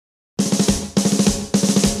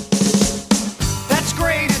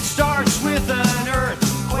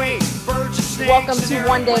Welcome to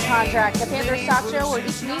One Day Contract, the Panthers talk show where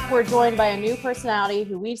each week we're joined by a new personality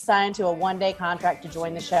who we've signed to a one-day contract to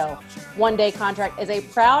join the show. One Day Contract is a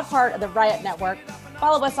proud part of the Riot Network.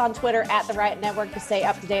 Follow us on Twitter at the Riot Network to stay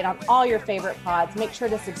up to date on all your favorite pods. Make sure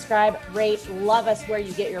to subscribe, rate, love us where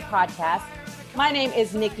you get your podcasts. My name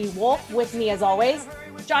is Nikki Wolf. With me, as always,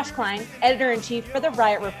 Josh Klein, editor-in-chief for the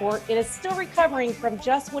Riot Report. It is still recovering from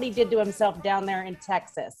just what he did to himself down there in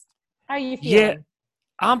Texas. How are you feeling?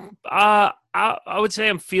 Yeah, I would say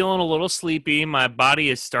I'm feeling a little sleepy. My body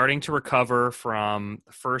is starting to recover from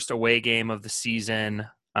the first away game of the season.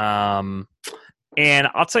 And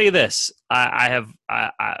I'll tell you this, I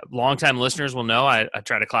longtime listeners will know I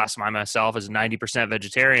try to classify myself as 90%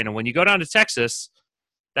 vegetarian. And when you go down to Texas,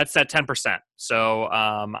 that's that 10%. So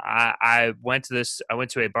I went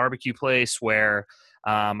to a barbecue place where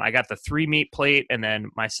I got the 3-meat plate, and then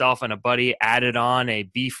myself and a buddy added on a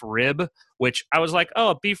beef rib, which I was like, oh,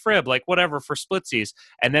 a beef rib, like whatever for splitsies.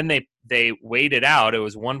 And then they weighed it out. It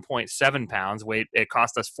was 1.7 pounds. It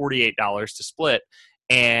cost us $48 to split.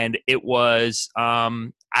 And it was, I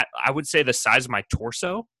would say the size of my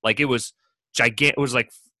torso. Like it was gigantic. It was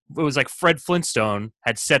like Fred Flintstone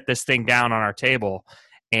had set this thing down on our table.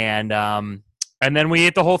 And then we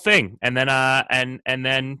ate the whole thing, and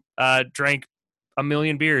then drank a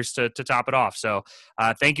million beers to top it off. So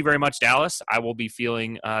thank you very much, Dallas. I will be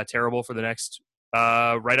feeling terrible for the next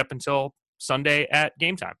right up until Sunday at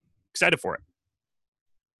game time. Excited for it.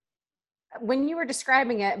 When you were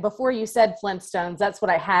describing it before you said Flintstones, that's what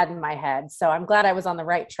I had in my head. So I'm glad I was on the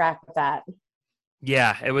right track with that.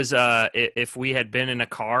 Yeah, it was. If we had been in a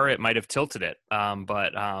car, it might have tilted it.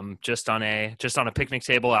 But just on a picnic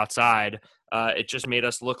table outside, it just made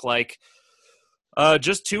us look like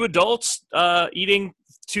just two adults eating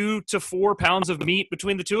 2 to 4 pounds of meat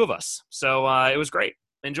between the two of us. So it was great.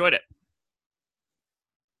 Enjoyed it.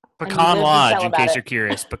 Pecan Lodge, in case you're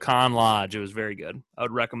curious. Pecan Lodge. It was very good. I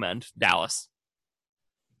would recommend Dallas.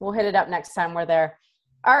 We'll hit it up next time we're there.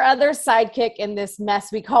 Our other sidekick in this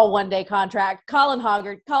mess we call One Day Contract, Colin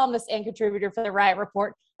Hoggard, columnist and contributor for the Riot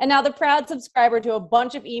Report, and now the proud subscriber to a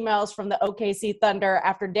bunch of emails from the OKC Thunder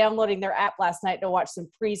after downloading their app last night to watch some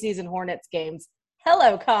preseason Hornets games.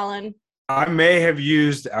 Hello, Colin. I may have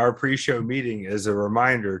used our pre-show meeting as a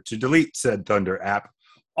reminder to delete said Thunder app.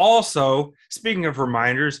 Also, speaking of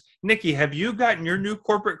reminders, Nikki, have you gotten your new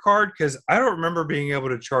corporate card? Because I don't remember being able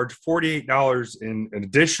to charge $48 in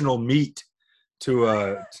additional meat to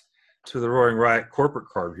the Roaring Riot corporate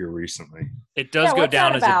card here recently. It does go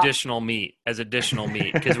down as additional meat,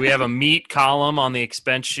 because we have a meat column on the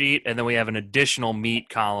expense sheet, and then we have an additional meat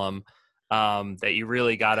column that you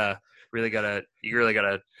really gotta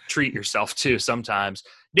treat yourself to sometimes.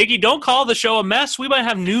 Nikki, don't call the show a mess. We might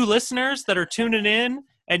have new listeners that are tuning in,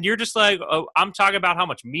 and you're just like, oh, I'm talking about how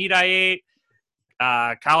much meat I ate.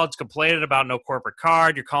 Colin's complaining about no corporate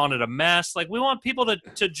card. You're calling it a mess. Like, we want people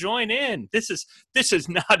to join in. This is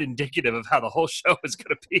not indicative of how the whole show is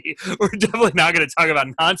going to be. We're definitely not going to talk about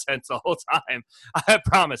nonsense the whole time. I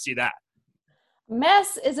promise you that.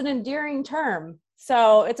 Mess is an endearing term,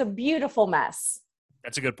 so it's a beautiful mess.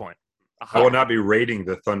 That's a good point. I will not be rating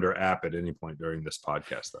the Thunder app at any point during this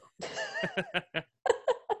podcast, though.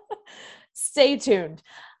 Stay tuned.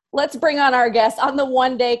 Let's bring on our guest on the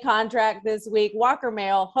one-day contract this week, Walker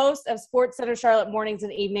Mail, host of SportsCenter Charlotte mornings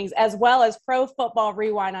and evenings, as well as Pro Football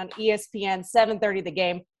Rewind on ESPN 7:30 The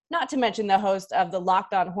Game, not to mention the host of the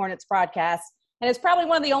Locked On Hornets podcast. And it's probably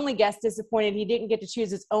one of the only guests disappointed he didn't get to choose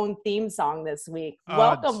his own theme song this week.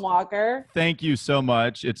 Welcome, Walker. Thank you so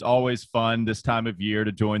much. It's always fun this time of year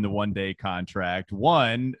to join the one-day contract.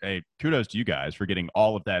 Kudos to you guys for getting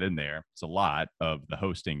all of that in there. It's a lot of the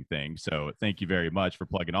hosting thing, so thank you very much for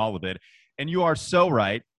plugging all of it. And you are so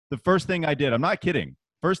right. The first thing I did, I'm not kidding,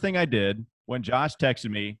 first thing I did when Josh texted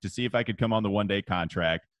me to see if I could come on the one-day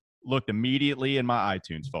contract, looked immediately in my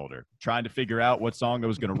iTunes folder, trying to figure out what song I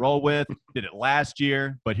was going to roll with. Did it last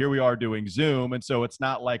year, but here we are doing Zoom, and so it's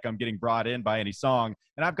not like I'm getting brought in by any song.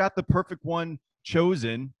 And I've got the perfect one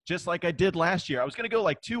chosen, just like I did last year. I was going to go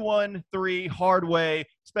like 2-1-3 hard way,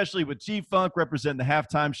 especially with G-Funk representing the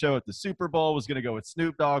halftime show at the Super Bowl. Was going to go with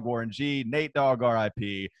Snoop Dogg, Warren G, Nate Dogg,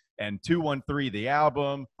 R.I.P., and 2-1-3 the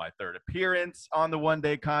album, my third appearance on the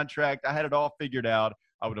one-day contract. I had it all figured out.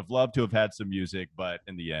 I would have loved to have had some music, but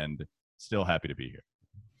in the end, still happy to be here.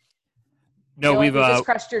 No, we've just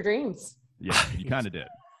crushed your dreams. Yeah, you kind of did.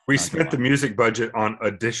 We spent the music budget on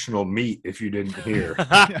additional meat, if you didn't hear.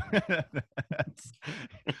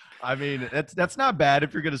 I mean, that's not bad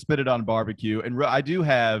if you're going to spend it on barbecue. And I do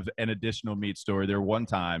have an additional meat story. There one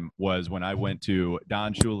time was when I went to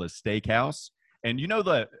Don Shula's Steakhouse. And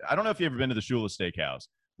I don't know if you've ever been to the Shula Steakhouse,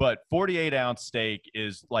 but 48-ounce steak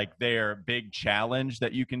is like their big challenge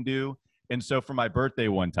that you can do. And so for my birthday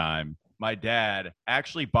one time, my dad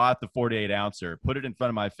actually bought the 48-ouncer, put it in front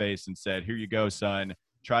of my face and said, "Here you go, son."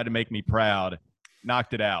 Tried to make me proud,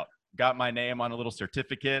 knocked it out. Got my name on a little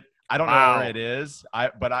certificate. I don't know where it is,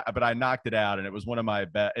 but I knocked it out, and it was one of my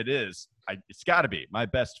best. It's got to be my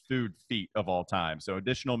best food feat of all time. So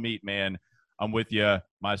additional meat, man. I'm with you.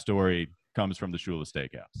 My story comes from the Shula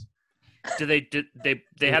Steakhouse. Do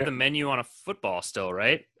they have the menu on a football still,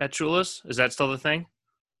 right? At Shula's? Is that still the thing?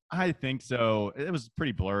 I think so. It was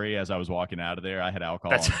pretty blurry as I was walking out of there. I had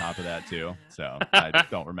alcohol on top of that too, so I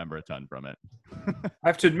don't remember a ton from it. I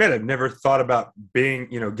have to admit, I've never thought about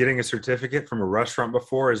getting a certificate from a restaurant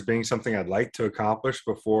before as being something I'd like to accomplish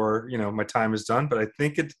before, my time is done. But I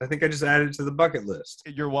think I just added it to the bucket list.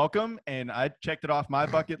 You're welcome. And I checked it off my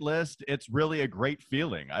bucket list. It's really a great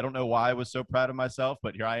feeling. I don't know why I was so proud of myself,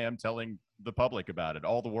 but here I am telling the public about it,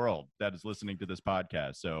 all the world that is listening to this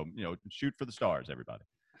podcast. So, shoot for the stars, everybody.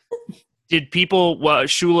 Did people? Well,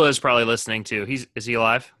 Shula is probably listening too. Is he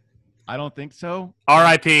alive? I don't think so.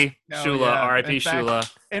 R.I.P. No, Shula. yeah. R.I.P.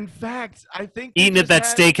 Shula. In fact, I think eating at that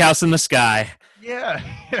steakhouse in the sky. Yeah,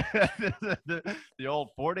 the old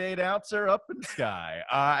 48-ouncer up in the sky.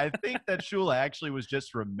 I think that Shula actually was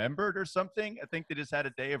just remembered or something. I think they just had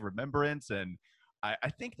a day of remembrance, and I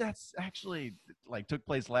think that's actually took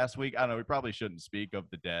place last week. I don't know. We probably shouldn't speak of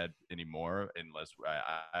the dead anymore unless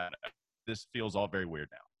this feels all very weird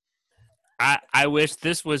now. I wish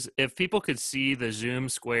this was, if people could see the Zoom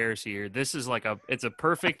squares here, this is it's a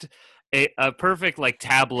perfect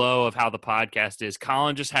tableau of how the podcast is.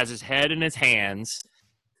 Colin just has his head in his hands.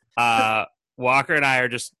 Walker and I are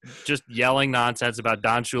just yelling nonsense about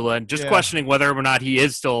Don Shula and just questioning whether or not he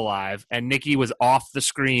is still alive. And Nikki was off the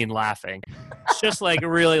screen laughing. It's just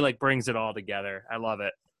really brings it all together. I love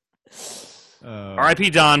it. R.I.P.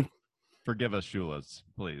 Don. Forgive us, Shula's,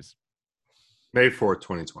 please. May 4th,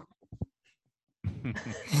 2020.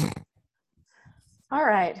 All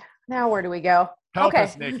right. Now where do we go? Help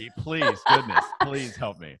us, Nikki. Please, goodness. Please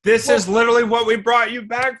help me. This is literally what we brought you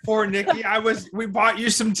back for, Nikki. We bought you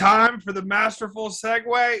some time for the masterful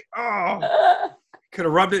segue. Oh, could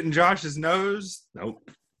have rubbed it in Josh's nose. Nope.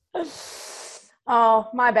 Oh,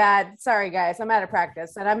 my bad. Sorry, guys. I'm out of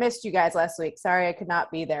practice, and I missed you guys last week. Sorry I could not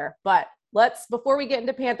be there. But before we get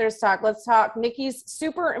into Panthers talk, let's talk Nikki's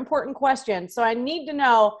super important question. So I need to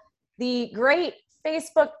know the great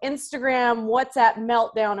Facebook, Instagram, WhatsApp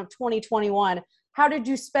meltdown of 2021. How did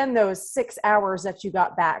you spend those 6 hours that you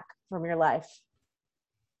got back from your life?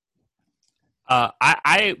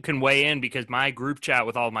 I can weigh in because my group chat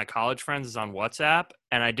with all of my college friends is on WhatsApp,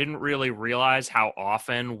 and I didn't really realize how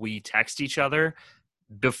often we text each other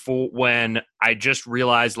before, when I just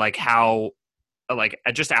realized how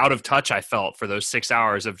just out of touch I felt for those 6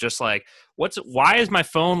 hours of just why is my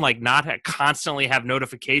phone not constantly have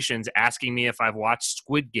notifications asking me if I've watched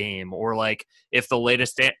Squid Game or if the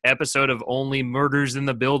latest episode of Only Murders in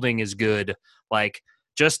the Building is good.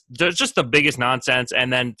 Just the biggest nonsense.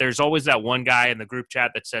 And then there's always that one guy in the group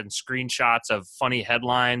chat that sends screenshots of funny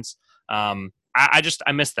headlines. I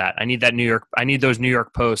miss that. I need those New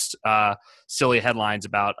York Post silly headlines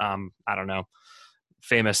about I don't know,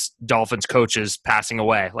 famous Dolphins coaches passing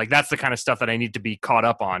away. That's the kind of stuff that I need to be caught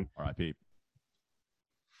up on. R.I.P.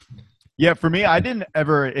 Yeah, for me, I didn't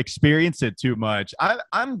ever experience it too much.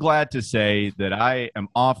 I'm glad to say that I am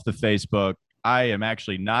off the Facebook. I am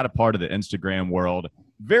actually not a part of the Instagram world,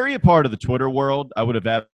 very a part of the Twitter world. I would have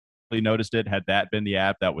absolutely noticed it had that been the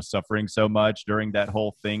app that was suffering so much during that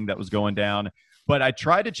whole thing that was going down. But I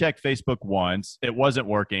tried to check Facebook once. It wasn't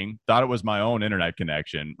working. Thought it was my own internet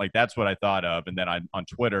connection. That's what I thought of. And then on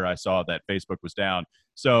Twitter, I saw that Facebook was down.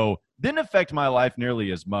 So didn't affect my life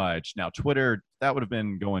nearly as much. Now, Twitter, that would have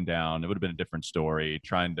been going down. It would have been a different story.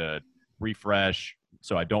 Trying to refresh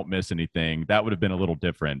so I don't miss anything. That would have been a little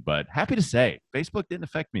different. But happy to say, Facebook didn't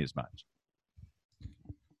affect me as much.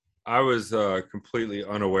 I was completely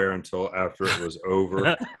unaware until after it was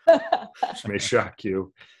over, which may shock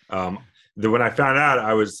you. When I found out,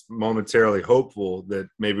 I was momentarily hopeful that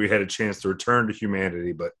maybe we had a chance to return to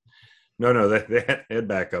humanity, but no, they had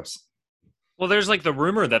backups. Well, there's the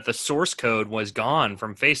rumor that the source code was gone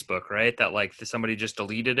from Facebook, right? That somebody just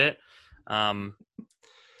deleted it.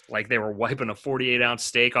 They were wiping a 48-ounce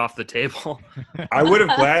steak off the table. I would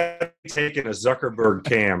have gladly taken a Zuckerberg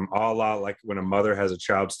cam, a la when a mother has a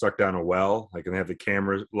child stuck down a well, and they have the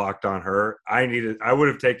camera locked on her. I would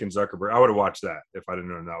have taken Zuckerberg. I would have watched that if I didn't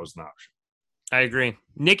know that was an option. I agree.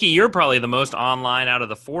 Nikki, you're probably the most online out of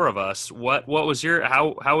the four of us. What was your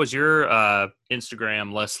how was your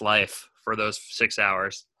Instagram-less life for those 6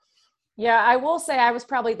 hours? Yeah, I will say I was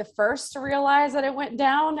probably the first to realize that it went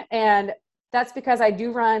down. And that's because I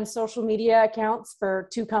do run social media accounts for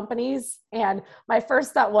 2 companies. And my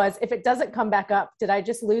first thought was, if it doesn't come back up, did I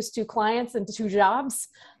just lose 2 clients and 2 jobs?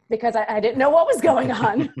 Because I didn't know what was going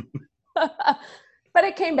on. But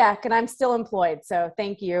it came back and I'm still employed. So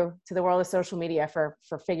thank you to the world of social media for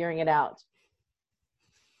figuring it out.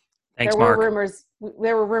 Thanks, There were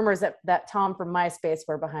Mark. rumors that Tom from MySpace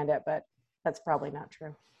were behind it, but that's probably not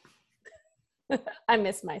true. I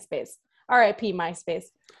miss MySpace. RIP MySpace.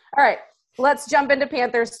 All right, let's jump into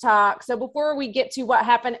Panthers talk. So before we get to what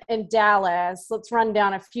happened in Dallas, let's run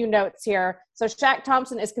down a few notes here. So Shaq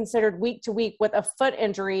Thompson is considered week to week with a foot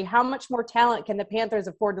injury. How much more talent can the Panthers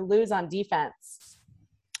afford to lose on defense?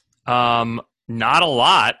 Not a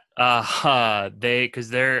lot.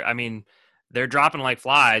 They're dropping like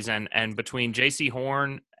flies, and between J.C.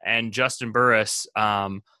 Horn and Justin Burris,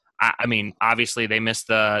 obviously they missed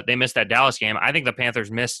that Dallas game. I think the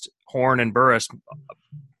Panthers missed Horn and Burris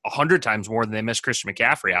 100 times more than they missed Christian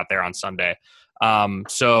McCaffrey out there on Sunday.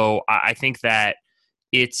 So I think that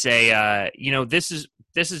it's this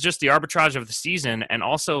is just the arbitrage of the season. And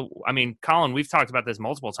also, Colin, we've talked about this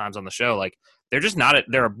multiple times on the show. Like,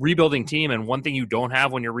 they're a rebuilding team. And one thing you don't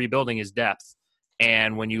have when you're rebuilding is depth.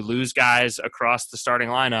 And when you lose guys across the starting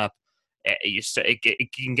lineup,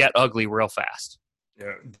 it can get ugly real fast.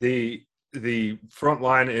 Yeah, the front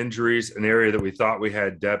line injuries, an area that we thought we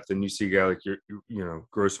had depth, and you see a guy like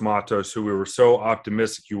Gross Matos, who we were so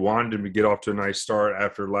optimistic. You wanted him to get off to a nice start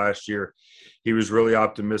after last year. He was really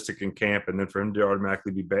optimistic in camp, and then for him to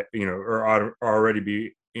automatically be, or already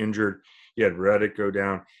be injured, you had Reddick go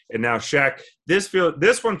down, and now Shaq.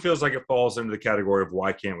 This one feels like it falls into the category of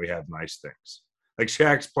why can't we have nice things? Like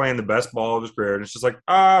Shaq's playing the best ball of his career, and it's just like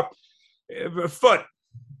foot.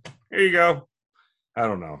 Here you go. I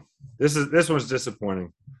don't know. This one's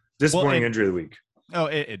disappointing. Disappointing injury of the week. Oh,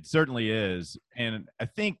 it certainly is. And I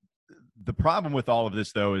think the problem with all of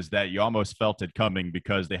this, though, is that you almost felt it coming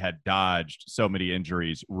because they had dodged so many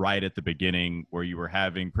injuries right at the beginning, where you were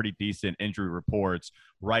having pretty decent injury reports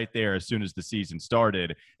right there as soon as the season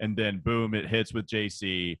started. And then, boom, it hits with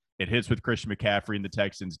JC. It hits with Christian McCaffrey in the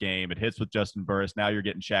Texans game. It hits with Justin Burris. Now you're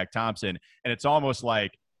getting Shaq Thompson. And it's almost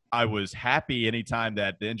like I was happy anytime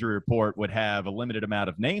that the injury report would have a limited amount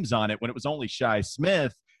of names on it. When it was only Shi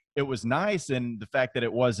Smith, it was nice. And the fact that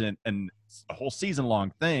it wasn't a whole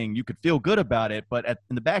season-long thing, you could feel good about it. But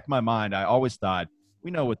in the back of my mind, I always thought,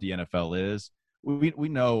 we know what the NFL is. We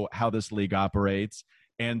know how this league operates.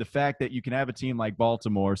 And the fact that you can have a team like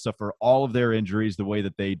Baltimore suffer all of their injuries the way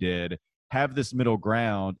that they did, have this middle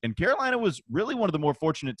ground. And Carolina was really one of the more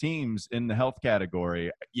fortunate teams in the health category.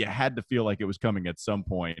 You had to feel like it was coming at some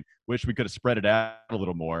point. Wish we could have spread it out a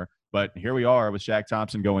little more. But here we are with Shaq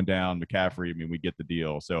Thompson going down, McCaffrey. We get the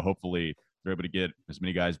deal. So hopefully they're able to get as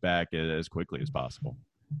many guys back as quickly as possible.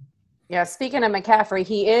 Yeah, speaking of McCaffrey,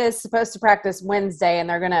 he is supposed to practice Wednesday, and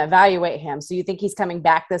they're going to evaluate him. So you think he's coming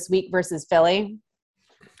back this week versus Philly?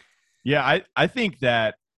 Yeah, I think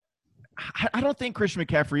that I don't think Christian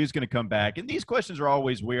McCaffrey is going to come back. And these questions are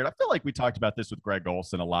always weird. I feel like we talked about this with Greg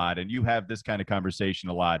Olsen a lot, and you have this kind of conversation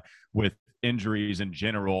a lot with injuries in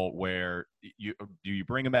general, where do you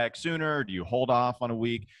bring them back sooner? Do you hold off on a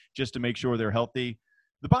week just to make sure they're healthy?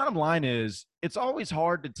 The bottom line is it's always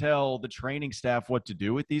hard to tell the training staff what to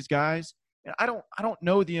do with these guys. And I don't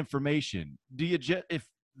know the information. If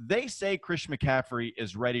they say Christian McCaffrey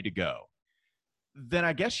is ready to go, then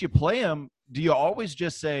I guess you play him. Do you always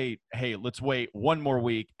just say, hey, let's wait one more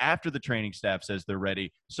week after the training staff says they're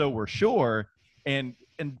ready so we're sure? And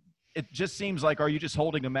it just seems like, are you just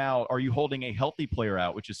holding them out? Are you holding a healthy player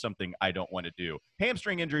out, which is something I don't want to do?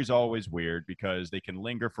 Hamstring injuries are always weird because they can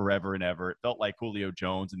linger forever and ever. It felt like Julio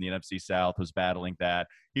Jones in the NFC South was battling that.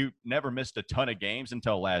 He never missed a ton of games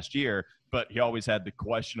until last year, but he always had the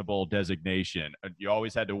questionable designation. You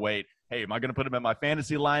always had to wait. Hey, am I going to put him in my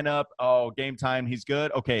fantasy lineup? Oh, game time, he's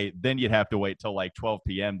good. Okay, then you'd have to wait till like 12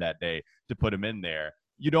 p.m. that day to put him in there.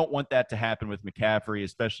 You don't want that to happen with McCaffrey,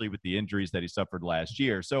 especially with the injuries that he suffered last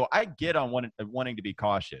year. So I get on wanting to be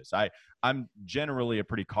cautious. I'm generally a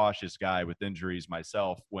pretty cautious guy with injuries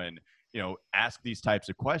myself when, ask these types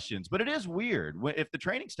of questions. But it is weird. If the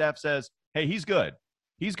training staff says, hey, he's good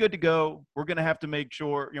to go, we're going to have to make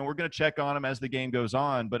sure, we're going to check on him as the game goes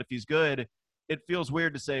on. But if he's good, it feels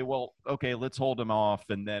weird to say, well, okay, let's hold him off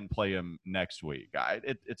and then play him next week.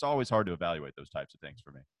 It's always hard to evaluate those types of things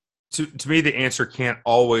for me. To me, the answer can't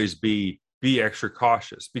always be extra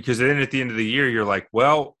cautious, because then at the end of the year, you're like,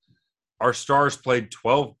 well, our stars played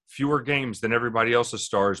 12 fewer games than everybody else's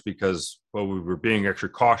stars because well, we were being extra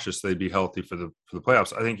cautious they'd be healthy for the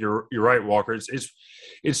playoffs. I think you're right, Walker.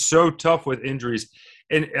 It's so tough with injuries,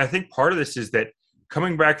 and I think part of this is that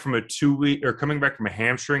coming back from a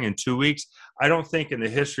hamstring in 2 weeks. I don't think in the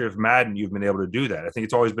history of Madden you've been able to do that. I think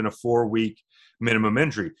it's always been a 4-week minimum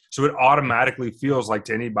injury. So it automatically feels like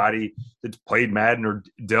to anybody that's played Madden or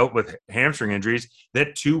dealt with hamstring injuries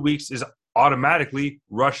that 2 weeks is automatically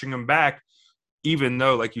rushing them back, even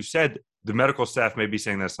though, like you said, the medical staff may be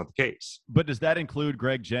saying that's not the case. But does that include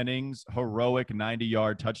Greg Jennings' heroic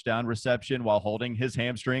 90-yard touchdown reception while holding his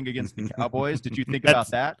hamstring against the Cowboys? Did you think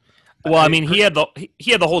about that? Well, I mean, he had the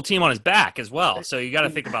whole team on his back as well, so you got to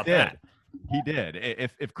think about that. He did.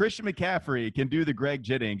 If Christian McCaffrey can do the Greg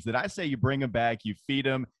Jennings, then I say you bring him back, you feed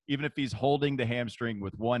him, even if he's holding the hamstring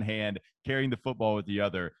with one hand, carrying the football with the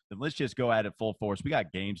other, then let's just go at it full force. We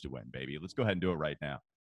got games to win, baby. Let's go ahead and do it right now.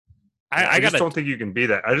 I just don't think you can be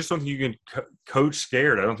that. I just don't think you can coach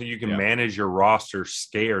scared. I don't think you can manage your roster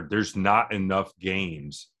scared. There's not enough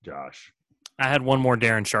games, Josh. I had one more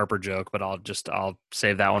Darren Sharper joke, but I'll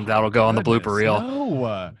save that one. That'll go on the blooper reel.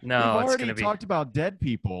 No, we've already talked about dead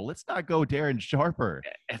people. Let's not go Darren Sharper.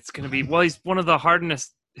 It's going to be, well, he's one of the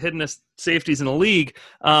hiddenest safeties in the league.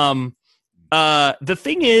 The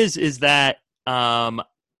thing is that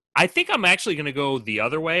I think I'm actually going to go the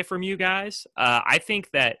other way from you guys. I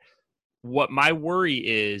think that what my worry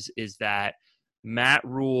is that Matt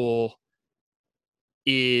Rule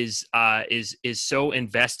is so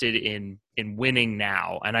invested in winning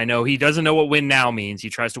now. And I know he doesn't know what win now means. He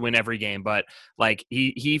tries to win every game, but like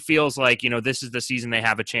he feels like, this is the season they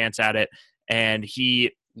have a chance at it. And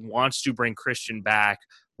he wants to bring Christian back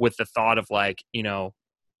with the thought of like,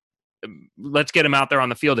 let's get him out there on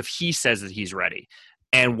the field if he says that he's ready.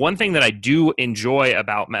 And one thing that I do enjoy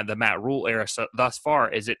about the Matt Rule era thus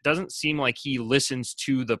far is it doesn't seem like he listens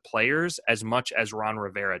to the players as much as Ron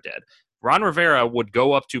Rivera did. Ron Rivera would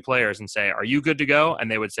go up to players and say, "Are you good to go?"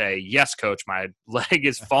 And they would say, "Yes, coach, my leg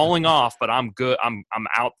is falling off, but I'm good. I'm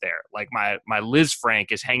out there. Like my Liz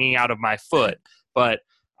Frank is hanging out of my foot, but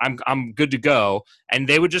I'm good to go." And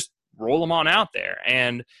they would just roll them on out there.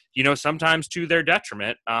 And, sometimes to their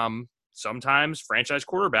detriment, sometimes franchise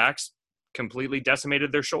quarterbacks completely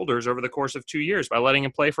decimated their shoulders over the course of 2 years by letting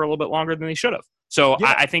him play for a little bit longer than they should have. So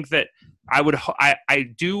yeah. I think that I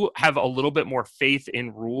do have a little bit more faith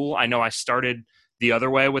in Rule. I know I started the other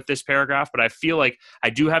way with this paragraph, but I feel like I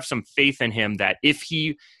do have some faith in him that if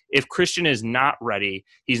Christian is not ready,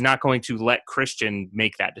 he's not going to let Christian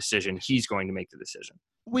make that decision. He's going to make the decision.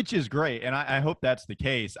 Which is great, and I hope that's the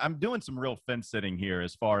case. I'm doing some real fence sitting here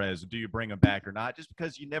as far as do you bring him back or not, just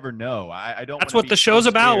because you never know. I don't. That's what the show's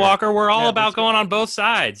about, Walker. We're all about going on both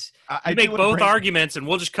sides. I make both arguments, and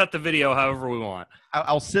we'll just cut the video however we want.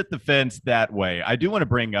 I'll sit the fence that way. I do want to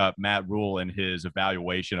bring up Matt Rule and his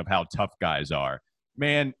evaluation of how tough guys are.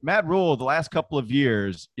 Man, Matt Rule, the last couple of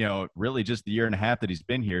years, really just the year and a half that he's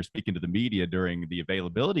been here, speaking to the media during the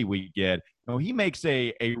availability we get, he makes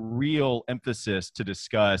a real emphasis to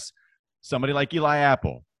discuss somebody like Eli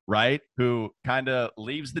Apple, right, who kind of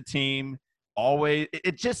leaves the team always.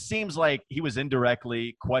 It just seems like he was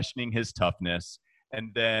indirectly questioning his toughness, and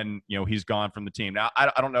then, he's gone from the team. Now, I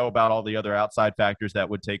don't know about all the other outside factors that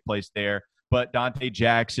would take place there. But Dante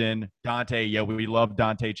Jackson, we love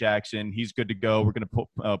Dante Jackson. He's good to go. We're going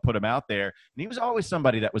to put him out there. And he was always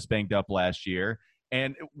somebody that was banged up last year.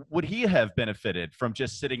 And would he have benefited from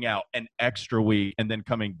just sitting out an extra week and then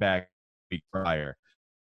coming back a week prior?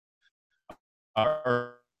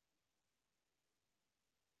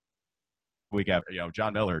 Week after,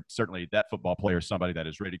 John Miller, certainly that football player is somebody that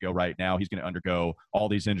is ready to go right now. He's going to undergo all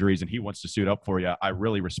these injuries, and he wants to suit up for you. I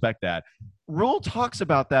really respect that. Rule talks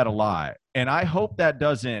about that a lot, and I hope that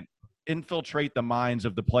doesn't infiltrate the minds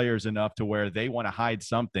of the players enough to where they want to hide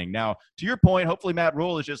something. Now, to your point, hopefully Matt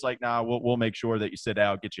Rule is just like, nah, we'll make sure that you sit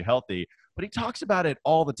out, get you healthy. But he talks about it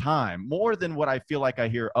all the time, more than what I feel like I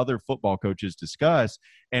hear other football coaches discuss,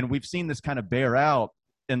 and we've seen this kind of bear out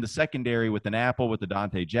in the secondary with an Apple, with the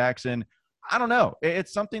Dante Jackson. I don't know.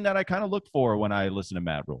 It's something that I kind of look for when I listen to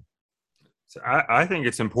Matt Rule. So I think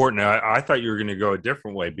it's important. I thought you were going to go a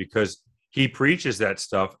different way because he preaches that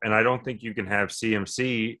stuff, and I don't think you can have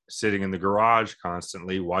CMC sitting in the garage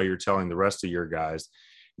constantly while you're telling the rest of your guys,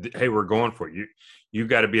 "Hey, we're going for it." You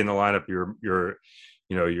got to be in the lineup. Your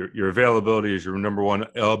availability is your number one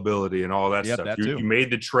ability, and all that stuff. That you made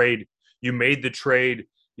the trade. You made the trade.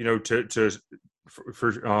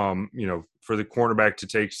 For the cornerback to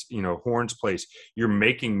take, Horn's place. You're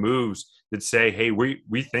making moves that say, hey, we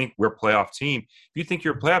think we're a playoff team. If you think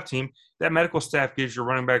you're a playoff team, that medical staff gives your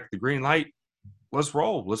running back the green light. Let's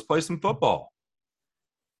roll. Let's play some football.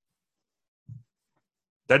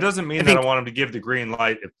 That doesn't mean that I want him to give the green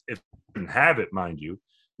light if you can have it, mind you.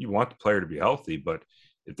 You want the player to be healthy, but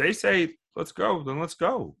if they say, let's go, then let's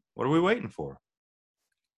go. What are we waiting for?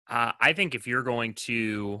 I think if you're going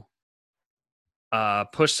to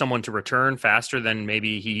push someone to return faster than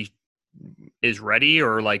maybe he is ready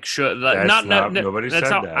or like should nobody said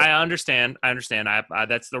that. I understand. I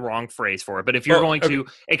that's the wrong phrase for it. But if you're going to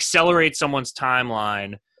accelerate someone's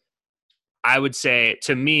timeline, I would say,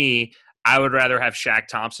 to me, I would rather have Shaq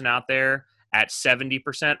Thompson out there at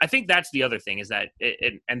 70%. I think that's the other thing is that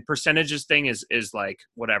and percentages thing is like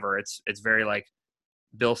whatever. It's very like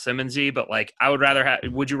Bill Simmons-y, but like I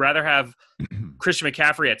would you rather have Christian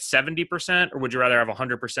McCaffrey at 70% or would you rather have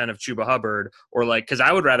 100% of Chuba Hubbard or like, cause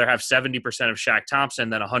I would rather have 70% of Shaq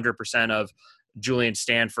Thompson than 100% of Julian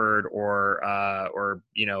Stanford or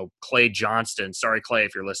Clay Johnston. Sorry, Clay,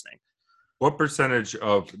 if you're listening. What percentage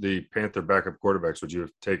of the Panther backup quarterbacks would you have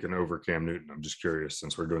taken over Cam Newton? I'm just curious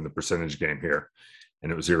since we're doing the percentage game here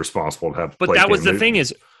and it was irresponsible to have. But that was the thing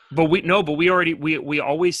is, But we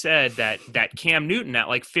always said that Cam Newton at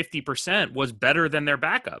like 50% was better than their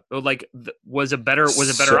backup. Like was a better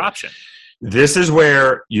option. This is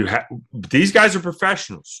where these guys are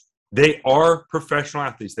professionals. They are professional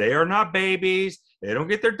athletes. They are not babies. They don't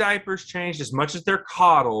get their diapers changed as much as they're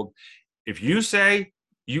coddled. If you say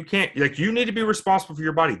you can't, like, you need to be responsible for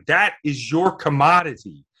your body. That is your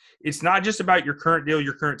commodity. It's not just about your current deal,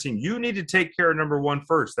 your current team. You need to take care of number one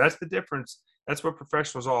first. That's the difference. That's what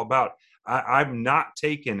professional is all about. I've not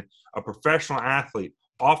taken a professional athlete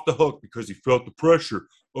off the hook because he felt the pressure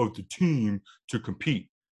of the team to compete.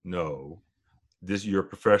 No, you're a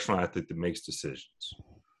professional athlete that makes decisions.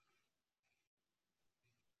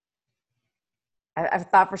 I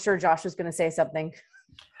thought for sure Josh was going to say something.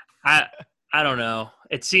 I don't know.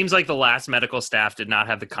 It seems like the last medical staff did not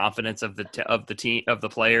have the confidence of the team of the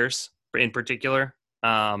players in particular.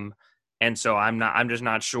 And so I'm just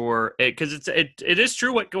not sure because it is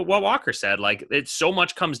true what Walker said. Like so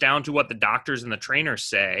much comes down to what the doctors and the trainers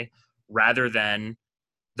say rather than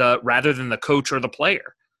the coach or the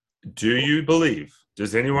player. Do you believe?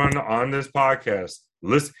 Does anyone on this podcast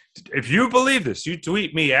listen? If you believe this, you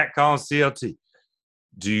tweet me at CollinsCLT.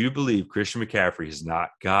 Do you believe Christian McCaffrey has not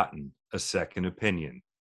gotten a second opinion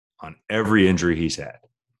on every injury he's had?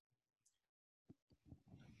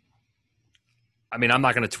 I mean, I'm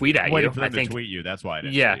not going to tweet at you. I think tweet you. That's why I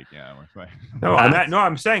didn't. Yeah. Tweet. Yeah. No,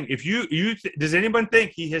 I'm saying if you does anyone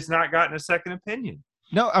think he has not gotten a second opinion?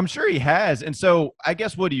 No, I'm sure he has. And so I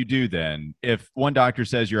guess what do you do then? If one doctor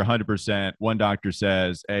says you're 100%, one doctor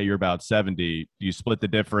says, hey, you're about 70, do you split the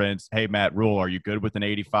difference? Hey, Matt Rule, are you good with an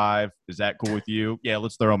 85? Is that cool with you? Yeah,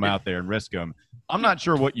 let's throw him out there and risk him. I'm not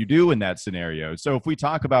sure what you do in that scenario. So if we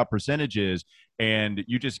talk about percentages and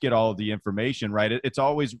you just get all of the information, right, it's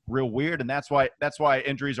always real weird. And that's why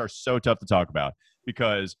injuries are so tough to talk about,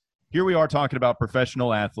 because here we are talking about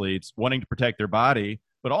professional athletes wanting to protect their body.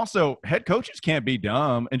 But also, head coaches can't be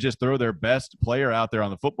dumb and just throw their best player out there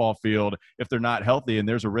on the football field if they're not healthy and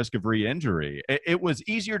there's a risk of re-injury. It was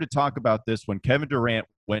easier to talk about this when Kevin Durant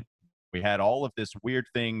went. We had all of this weird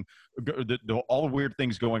thing, all the weird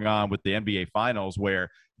things going on with the NBA Finals where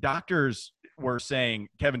doctors were saying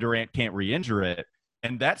Kevin Durant can't re-injure it.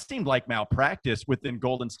 And that seemed like malpractice within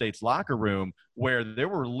Golden State's locker room where there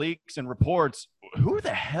were leaks and reports. Who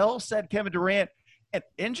the hell said Kevin Durant and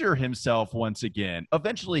injure himself once again?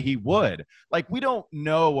 Eventually he would. Like, we don't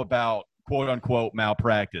know about quote unquote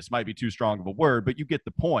malpractice. Might be too strong of a word, but you get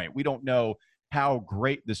the point. We don't know how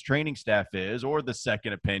great this training staff is or the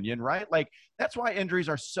second opinion, right? Like, that's why injuries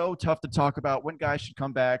are so tough to talk about, when guys should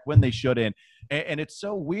come back, when they shouldn't. And it's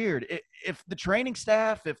so weird. If the training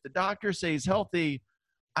staff, if the doctor says he's healthy,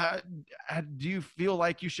 do you feel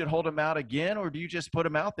like you should hold him out again, or do you just put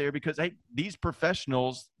him out there because, hey, these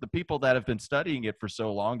professionals, the people that have been studying it for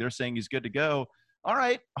so long, they're saying he's good to go? All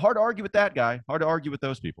right, hard to argue with that guy. Hard to argue with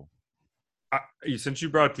those people. Since you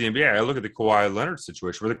brought up the NBA, I look at the Kawhi Leonard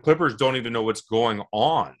situation where the Clippers don't even know what's going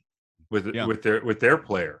on with their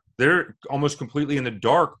player. They're almost completely in the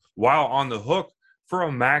dark while on the hook for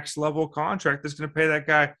a max level contract that's going to pay that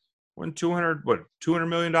guy $200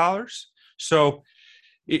 million. So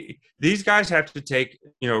these guys have to take,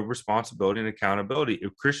 responsibility and accountability.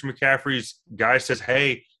 If Christian McCaffrey's guy says,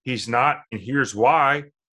 hey, he's not, and here's why,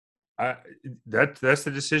 that's the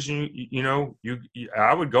decision,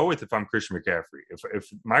 I would go with if I'm Christian McCaffrey. If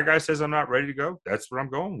my guy says I'm not ready to go, that's what I'm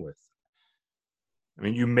going with. I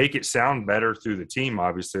mean, you make it sound better through the team,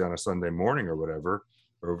 obviously, on a Sunday morning or whatever,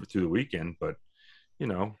 or through the weekend. But,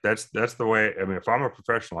 that's the way. I mean, if I'm a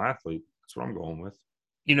professional athlete, that's what I'm going with.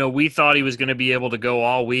 we thought he was going to be able to go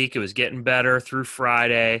all week. It was getting better through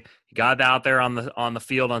Friday. He got out there on the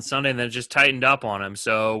field on Sunday, and then it just tightened up on him.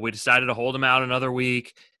 So we decided to hold him out another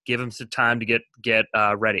week, give him some time to get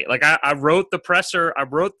ready. Like I wrote the presser, I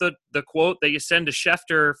wrote the quote that you send to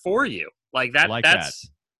Schefter for you. Like that.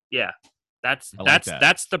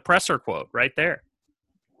 That's the presser quote right there.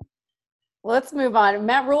 Let's move on.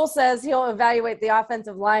 Matt Rule says he'll evaluate the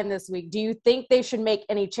offensive line this week. Do you think they should make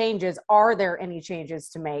any changes? Are there any changes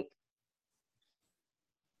to make?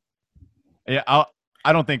 Yeah,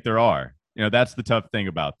 I don't think there are. That's the tough thing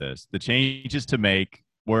about this. The changes to make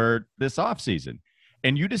were this offseason.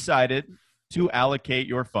 And you decided to allocate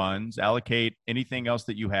your funds, allocate anything else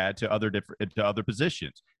that you had to other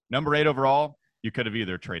positions. Number 8 overall, you could have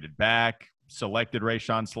either traded back, selected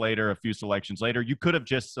Rashawn Slater a few selections later. You could have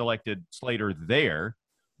just selected Slater there,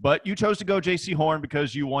 but you chose to go J.C. Horn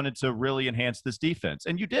because you wanted to really enhance this defense.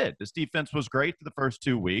 And you did. This defense was great for the first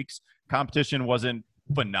 2 weeks. Competition wasn't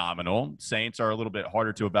phenomenal. Saints are a little bit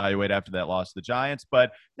harder to evaluate after that loss to the Giants,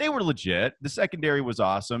 but they were legit. The secondary was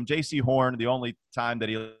awesome. J.C. Horn, the only time that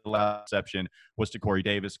he allowed exception was to Corey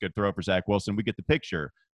Davis. Good throw for Zach Wilson. We get the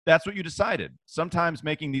picture. That's what you decided. Sometimes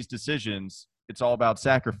making these decisions, it's all about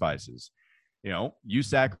sacrifices. You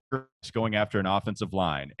sacrifice going after an offensive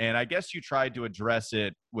line. And I guess you tried to address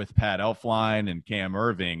it with Pat Elflein and Cam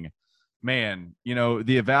Irving. Man,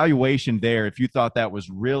 the evaluation there, if you thought that was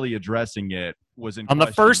really addressing it, was in on the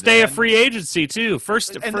first day of free agency too.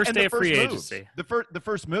 First day of free agency. The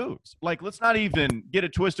first moves. Like, let's not even get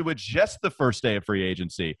it twisted with just the first day of free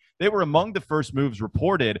agency. They were among the first moves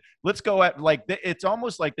reported. Let's go at it's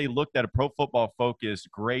almost like they looked at a Pro Football Focus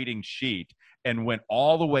grading sheet and went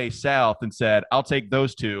all the way south and said, I'll take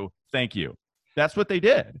those 2. Thank you. That's what they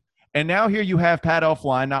did. And now here you have Pat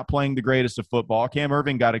Elflein not playing the greatest of football. Cam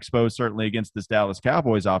Irving got exposed certainly against this Dallas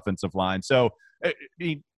Cowboys offensive line. So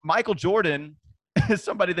Michael Jordan is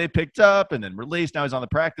somebody they picked up and then released. Now he's on the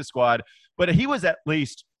practice squad. But he was at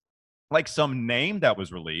least like some name that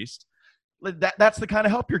was released. That's the kind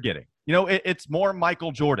of help you're getting. It's more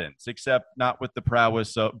Michael Jordans, except not with the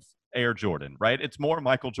prowess of Air Jordan, right? It's more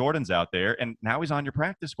Michael Jordans out there, and now he's on your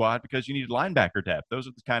practice squad because you need linebacker depth. Those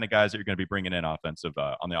are the kind of guys that you're going to be bringing in on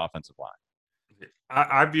the offensive line.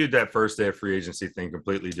 I viewed that first day of free agency thing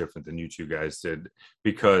completely different than you two guys did,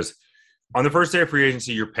 because on the first day of free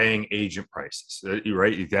agency, you're paying agent prices,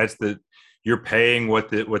 right? You're paying what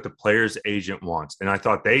the player's agent wants, and I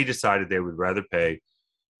thought they decided they would rather pay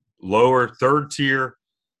lower third tier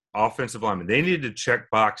offensive linemen. They needed to check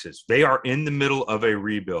boxes. They are in the middle of a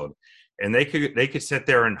rebuild, and they could sit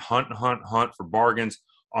there and hunt for bargains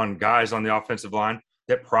on guys on the offensive line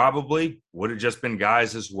that probably would have just been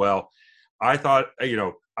guys as well. I thought,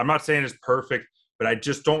 I'm not saying it's perfect, but I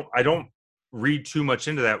don't read too much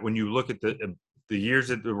into that when you look at the years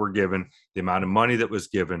that were given, the amount of money that was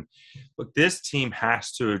given. But this team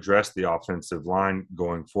has to address the offensive line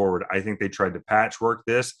going forward. I think they tried to patchwork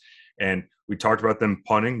this, and we talked about them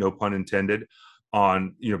punting, no pun intended,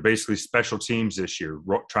 on basically special teams this year,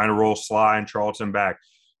 trying to roll Sly and Charlton back.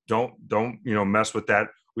 Don't mess with that.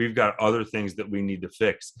 We've got other things that we need to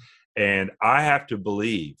fix. And I have to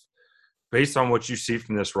believe, based on what you see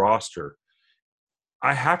from this roster,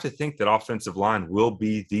 I have to think that offensive line will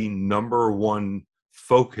be the number one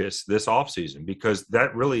focus this offseason, because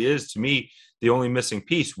that really is, to me, the only missing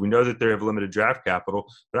piece. We know that they have limited draft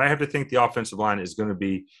capital, but I have to think the offensive line is going to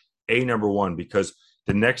be a number one, because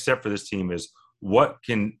the next step for this team is, what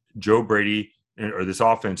can Joe Brady or this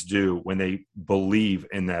offense do when they believe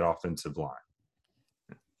in that offensive line?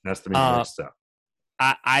 That's the next step.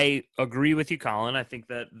 I agree with you, Colin. I think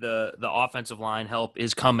that the offensive line help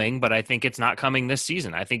is coming, but I think it's not coming this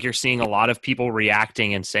season. I think you're seeing a lot of people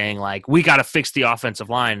reacting and saying, like, we got to fix the offensive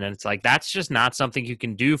line. And it's like, that's just not something you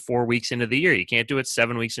can do 4 weeks into the year. You can't do it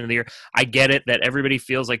 7 weeks into the year. I get it that everybody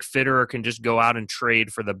feels like Fitterer can just go out and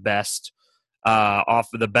trade for the best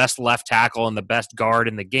the best left tackle and the best guard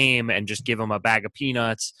in the game and just give him a bag of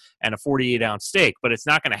peanuts and a 48-ounce steak, but it's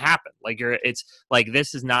not going to happen. It's like,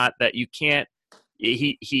 this is not that you can't.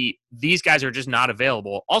 These guys are just not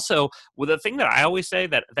available. Also, with the thing that I always say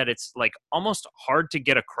that it's like almost hard to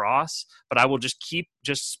get across, but I will just keep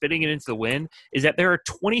just spitting it into the wind, is that there are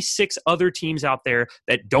 26 other teams out there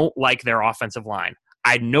that don't like their offensive line.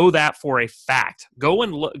 I know that for a fact. Go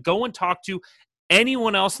and talk to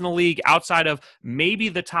anyone else in the league outside of maybe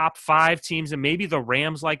the top 5 teams, and maybe the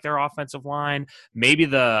Rams like their offensive line, maybe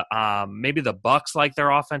the Bucks like their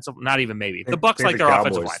offensive, not even maybe. The Bucks like their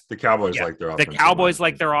offensive line. The Cowboys like their offensive line. The Cowboys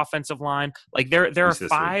like their offensive line. Like there are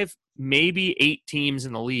 5 maybe 8 teams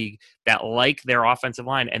in the league that like their offensive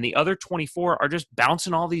line, and the other 24 are just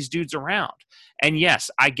bouncing all these dudes around. And yes,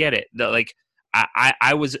 I get it.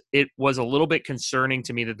 It was a little bit concerning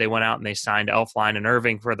to me that they went out and they signed Elflein and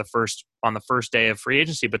Irving on the first day of free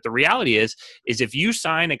agency. But the reality is if you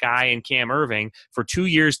sign a guy in Cam Irving for 2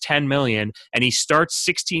 years, $10 million, and he starts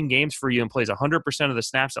 16 games for you and plays 100% of the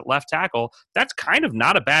snaps at left tackle, that's kind of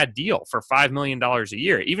not a bad deal for $5 million a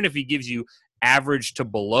year. Even if he gives you average to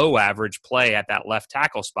below average play at that left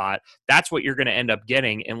tackle spot, that's what you're going to end up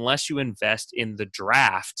getting unless you invest in the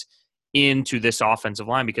draft into this offensive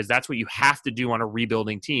line, because that's what you have to do on a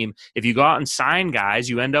rebuilding team. If you go out and sign guys,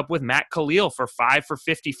 you end up with Matt Khalil for 5 for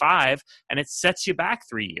 55, and it sets you back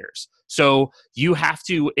 3 years. So you have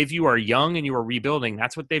to, if you are young and you are rebuilding,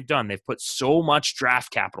 that's what they've done. They've put so much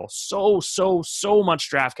draft capital, so much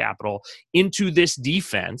draft capital into this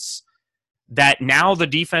defense that now the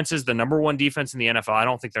defense is the number one defense in the NFL. I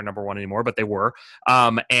don't think they're number one anymore, but they were.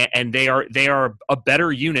 And they are a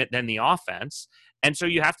better unit than the offense. And so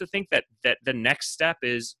you have to think that the next step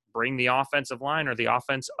is bring the offensive line or the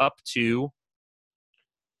offense up to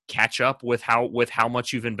catch up with how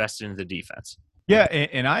much you've invested in the defense. Yeah,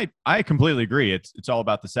 and I completely agree. It's all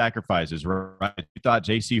about the sacrifices, right? You thought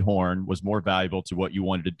J.C. Horn was more valuable to what you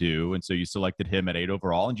wanted to do, and so you selected him at 8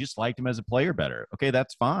 overall, and you just liked him as a player better. Okay,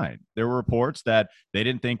 that's fine. There were reports that they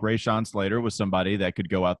didn't think Rashawn Slater was somebody that could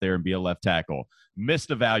go out there and be a left tackle.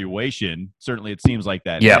 Missed evaluation. Certainly it seems like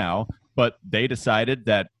that now, but they decided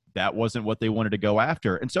that wasn't what they wanted to go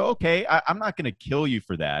after. And so, okay, I'm not going to kill you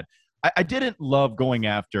for that. I didn't love going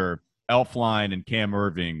after Elflein and Cam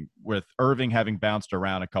Irving, with Irving having bounced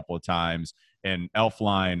around a couple of times and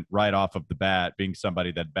Elflein right off of the bat being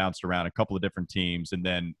somebody that bounced around a couple of different teams. And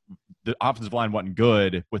then the offensive line wasn't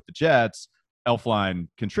good with the Jets. Elflein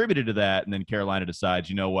contributed to that. And then Carolina decides,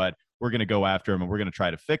 you know what, we're going to go after him and we're going to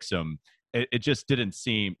try to fix him. It just didn't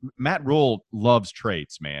seem – Matt Rule loves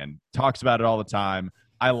traits, man. Talks about it all the time.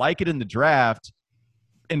 I like it in the draft.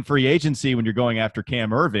 In free agency, when you're going after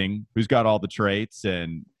Cam Irving, who's got all the traits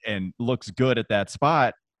and looks good at that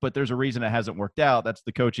spot, but there's a reason it hasn't worked out. That's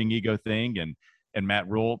the coaching ego thing, and Matt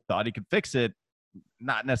Rule thought he could fix it,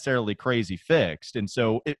 not necessarily crazy fixed. And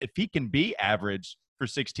so if he can be average for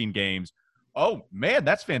 16 games, oh, man,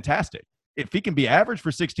 that's fantastic. If he can be average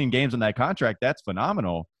for 16 games on that contract, that's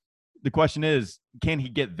phenomenal. The question is, can he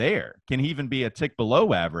get there? Can he even be a tick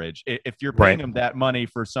below average? If you're paying him that money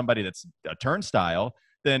for somebody that's a turnstile,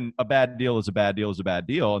 then a bad deal is a bad deal is a bad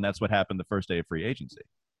deal, and that's what happened the first day of free agency.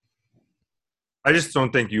 I just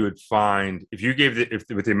don't think you would find, if you gave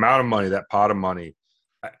with the amount of money, that pot of money,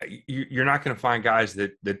 you're not going to find guys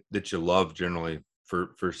that you love generally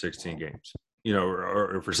for 16 games,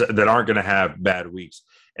 or that aren't going to have bad weeks.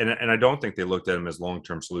 And I don't think they looked at them as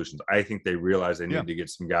long-term solutions. I think they realized they need to get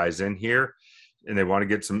some guys in here, and they want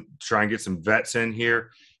to try and get some vets in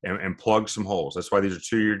here and plug some holes. That's why these are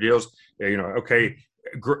 2-year deals. Okay,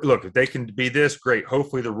 look, if they can be this, great.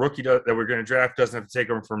 Hopefully the rookie that we're going to draft doesn't have to take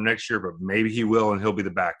them from next year, but maybe he will, and he'll be the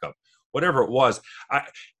backup. Whatever it was,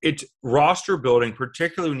 it's roster building,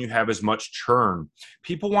 particularly when you have as much churn.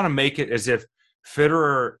 People want to make it as if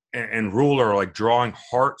Fitterer and Rule are like drawing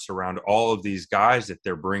hearts around all of these guys that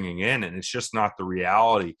they're bringing in, and it's just not the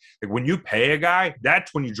reality. Like when you pay a guy,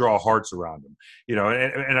 that's when you draw hearts around them.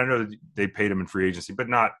 And I know that they paid him in free agency, but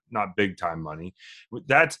not big time money.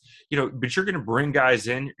 That's but you're going to bring guys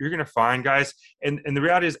in, you're going to find guys, and the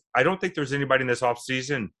reality is, I don't think there's anybody in this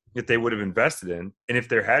offseason that they would have invested in, and if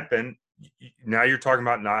there had been. Now you're talking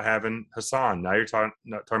about not having Hassan. Now you're talking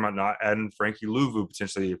about not adding Frankie Louvu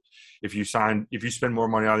potentially if you spend more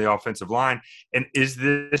money on the offensive line. And is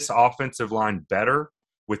this offensive line better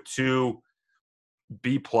with 2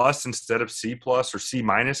 B+ instead of C+ or C-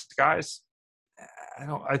 guys?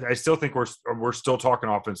 I still think we're still talking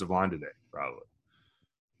offensive line today, probably.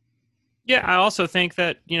 Yeah, I also think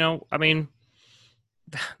that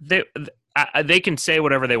they can say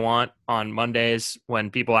whatever they want on Mondays when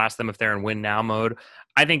people ask them if they're in win now mode.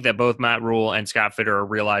 I think that both Matt Rule and Scott Fitterer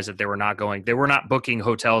realized that they were not booking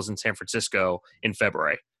hotels in San Francisco in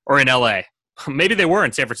February or in LA. Maybe they were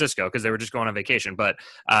in San Francisco because they were just going on vacation, but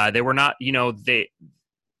they were not, they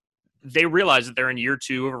realized that they're in year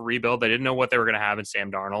 2 of a rebuild. They didn't know what they were going to have in Sam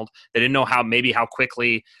Darnold. They didn't know how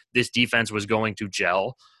quickly this defense was going to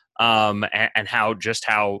gel, and how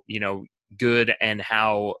good and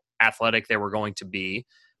how athletic they were going to be.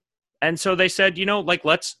 And so they said,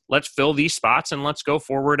 let's fill these spots and let's go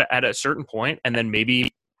forward at a certain point. And then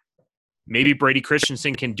maybe Brady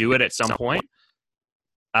Christensen can do it at some point.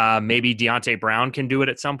 Maybe Deontay Brown can do it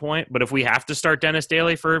at some point. But if we have to start Dennis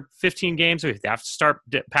Daly for 15 games, if we have to start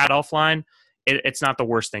Pat Elflein, it's not the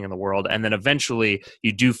worst thing in the world. And then eventually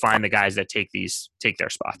you do find the guys that take their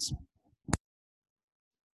spots.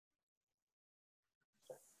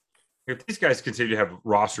 If these guys continue to have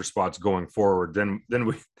roster spots going forward, then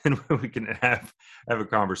we can have a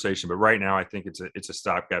conversation. But right now, I think it's a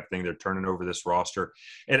stopgap thing. They're turning over this roster,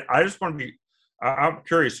 and I just want to be. I'm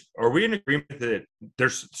curious. Are we in agreement that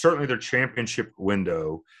there's certainly their championship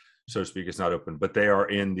window, so to speak, is not open, but they are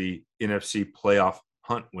in the NFC playoff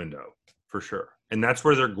hunt window for sure, and that's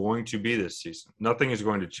where they're going to be this season. Nothing is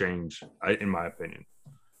going to change, in my opinion.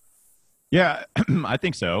 Yeah, I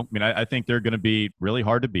think so. I mean, I think they're going to be really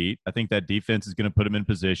hard to beat. I think that defense is going to put them in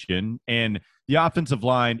position, and the offensive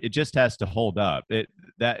line, it just has to hold up. It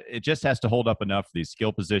just has to hold up enough for these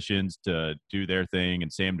skill positions to do their thing,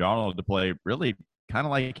 and Sam Darnold to play really kind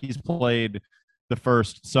of like he's played the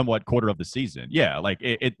first somewhat quarter of the season. Yeah, like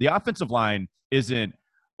the offensive line isn't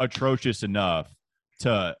atrocious enough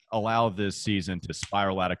to allow this season to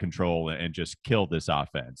spiral out of control and just kill this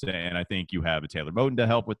offense. And I think you have a Taylor Moton to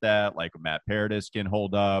help with that, like Matt Paradis can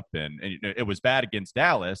hold up. And it was bad against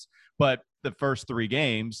Dallas, but the first 3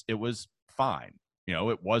 games, it was fine.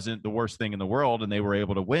 It wasn't the worst thing in the world, and they were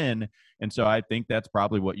able to win. And so I think that's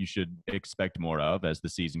probably what you should expect more of as the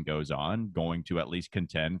season goes on, going to at least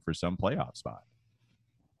contend for some playoff spot.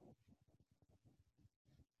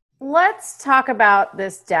 Let's talk about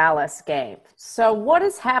this Dallas game. So what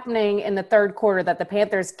is happening in the third quarter that the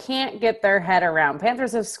Panthers can't get their head around?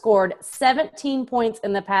 Panthers have scored 17 points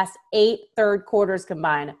in the past 8 third quarters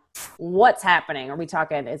combined. What's happening? Are we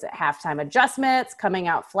talking, is it halftime adjustments, coming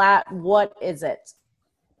out flat? What is it?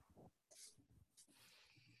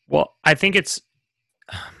 Well, I think it's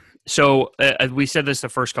 – so we said this the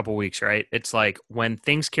first couple of weeks, right? It's like when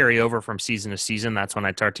things carry over from season to season, that's when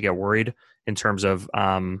I start to get worried in terms of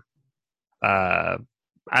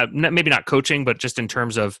maybe not coaching, but just in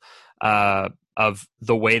terms of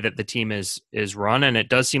the way that the team is run. And it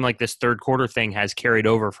does seem like this third quarter thing has carried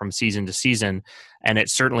over from season to season, and it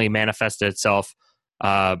certainly manifested itself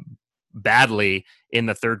badly in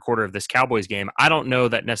the third quarter of this Cowboys game. I don't know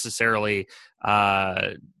that necessarily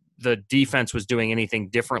the defense was doing anything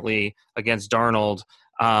differently against Darnold,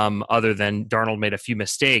 other than Darnold made a few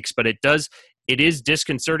mistakes, but it is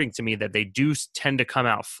disconcerting to me that they do tend to come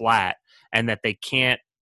out flat, and that they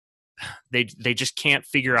just can't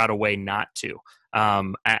figure out a way not to.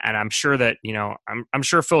 And I'm sure that, I'm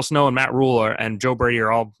sure Phil Snow and Matt Rule and Joe Brady are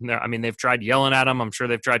all, I mean, they've tried yelling at him. I'm sure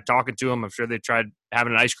they've tried talking to him. I'm sure they've tried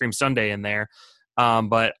having an ice cream sundae in there.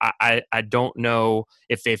 But I don't know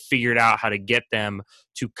if they've figured out how to get them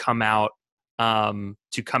to come out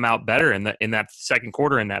better in that second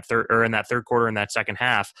quarter, in that third quarter, in that second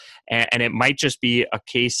half. And it might just be a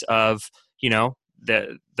case of,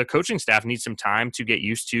 the coaching staff needs some time to get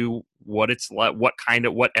used to what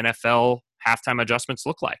NFL halftime adjustments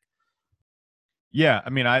look like. Yeah,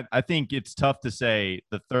 I mean, I think it's tough to say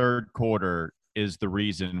the third quarter is the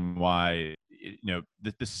reason why,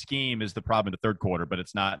 the scheme is the problem in the third quarter, but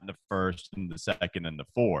it's not in the first and the second and the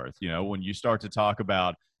fourth. When you start to talk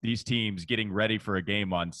about these teams getting ready for a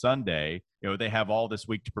game on Sunday, they have all this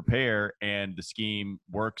week to prepare, and the scheme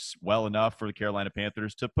works well enough for the Carolina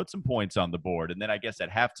Panthers to put some points on the board. And then I guess at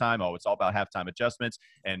halftime, it's all about halftime adjustments,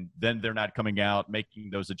 and then they're not coming out making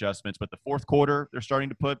those adjustments. But the fourth quarter, they're starting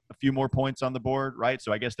to put a few more points on the board, right?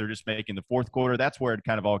 So I guess they're just making the fourth quarter. That's where it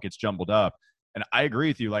kind of all gets jumbled up. And I agree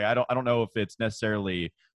with you. Like, I don't know if it's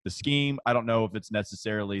necessarily the scheme. I don't know if it's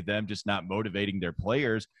necessarily them just not motivating their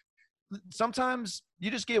players. Sometimes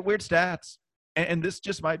you just get weird stats, and this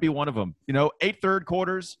just might be one of them. 8 third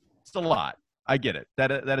quarters, it's a lot. I get it.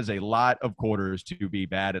 That is a lot of quarters to be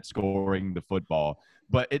bad at scoring the football,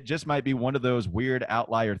 but it just might be one of those weird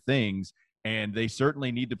outlier things, and they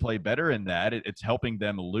certainly need to play better in that. It's helping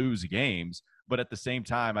them lose games, but at the same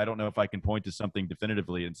time, I don't know if I can point to something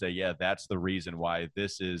definitively and say, yeah, that's the reason why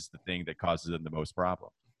this is the thing that causes them the most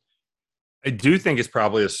problem. I do think it's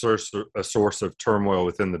probably a source of turmoil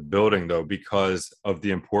within the building, though, because of the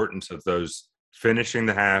importance of those finishing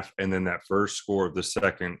the half and then that first score of the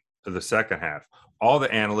second half. All the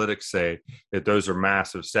analytics say that those are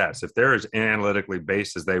massive stats. If they're as analytically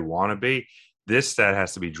based as they want to be, this stat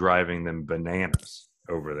has to be driving them bananas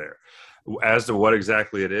over there. As to what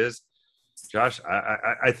exactly it is, Josh,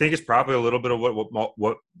 I think it's probably a little bit of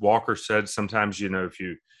what Walker said. Sometimes, if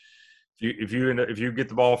you get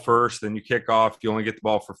the ball first, then you kick off, you only get the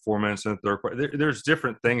ball for 4 minutes in the third quarter. There's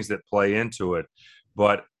different things that play into it,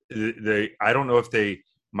 but I don't know if they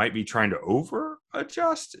might be trying to over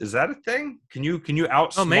adjust. Is that a thing? Can you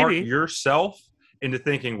outsmart yourself into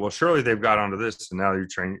thinking, well, surely they've got onto this, and now you're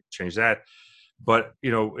trying to change that. But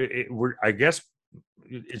I guess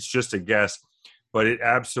it's just a guess. but it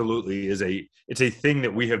absolutely is it's a thing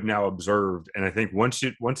that we have now observed. And I think once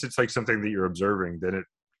it's like something that you're observing, then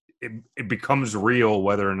it becomes real,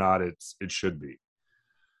 whether or not it should be.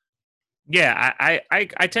 Yeah,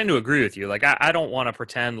 I tend to agree with you. Like, I don't want to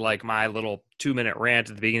pretend like my little 2-minute rant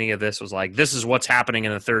at the beginning of this was like, this is what's happening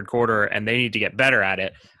in the third quarter and they need to get better at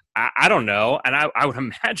it. I don't know. And I would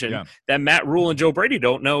imagine that Matt Rule and Joe Brady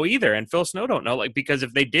don't know either. And Phil Snow don't know, like, because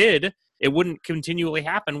if they did, it wouldn't continually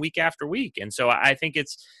happen week after week. And so I think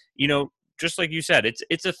it's, just like you said,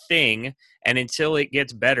 it's a thing. And until it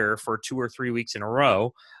gets better for 2 or 3 weeks in a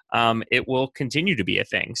row, it will continue to be a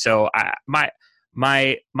thing. So my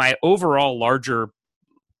overall larger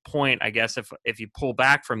point, I guess, if you pull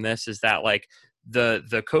back from this, is that like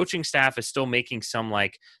the coaching staff is still making some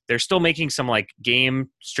game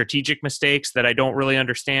strategic mistakes that I don't really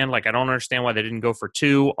understand. Like, I don't understand why they didn't go for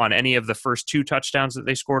 2 on any of the first 2 touchdowns that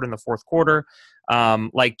they scored in the fourth quarter.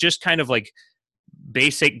 Like, just kind of like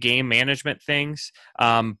basic game management things.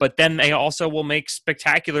 But then they also will make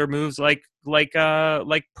spectacular moves like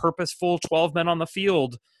purposeful 12 men on the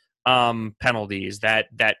field penalties that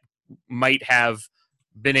might have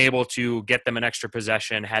been able to get them an extra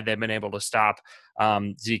possession had they been able to stop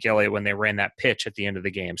Zeke Elliott when they ran that pitch at the end of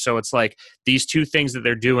the game. So it's like these two things that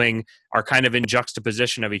they're doing are kind of in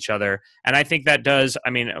juxtaposition of each other. And I think that does, I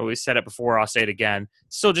mean, we said it before, I'll say it again.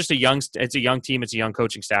 It's still just it's a young team. It's a young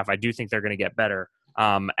coaching staff. I do think they're going to get better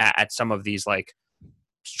at some of these like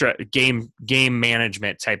game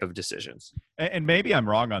management type of decisions. And maybe I'm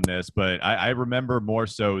wrong on this, but I remember more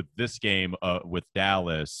so this game with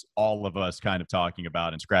Dallas, all of us kind of talking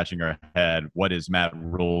about and scratching our head, what is Matt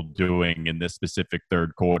Rule doing in this specific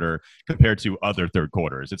third quarter compared to other third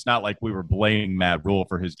quarters? It's not like we were blaming Matt Rule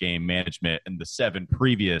for his game management in the 7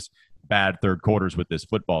 previous bad third quarters with this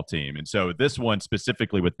football team. And so this one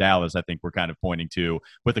specifically with Dallas, I think we're kind of pointing to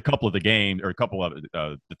with a couple of the games or a couple of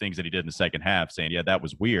the things that he did in the second half, saying, yeah, that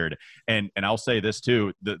was weird. And I'll say this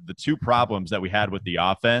too, the 2 problems that we had with the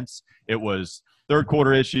offense, it was third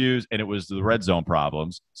quarter issues and it was the red zone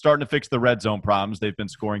problems. Starting to fix the red zone problems. They've been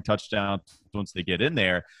scoring touchdowns once they get in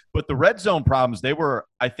there. But the red zone problems, they were,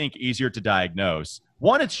 I think, easier to diagnose.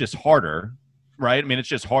 One, it's just harder. Right? I mean, it's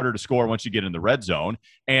just harder to score once you get in the red zone.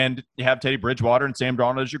 And you have Teddy Bridgewater and Sam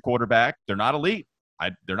Darnold as your quarterback. They're not elite.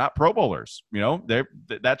 They're not Pro Bowlers.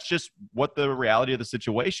 That's just what the reality of the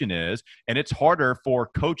situation is. And it's harder for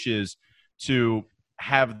coaches to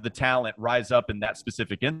have the talent rise up in that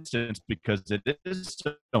specific instance because it is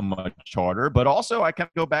so much harder. But also, I kind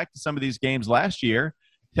of go back to some of these games last year.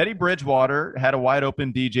 Teddy Bridgewater had a wide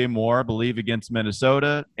open DJ Moore, I believe, against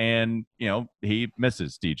Minnesota, and, he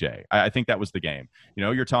misses DJ. I think that was the game.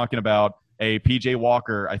 You're talking about a PJ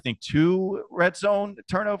Walker, I think 2 red zone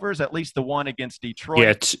turnovers, at least the one against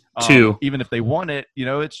Detroit. Yeah, 2. Even if they won it,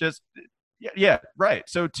 it's just – yeah, right.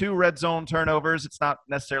 So 2 red zone turnovers. It's not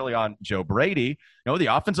necessarily on Joe Brady. The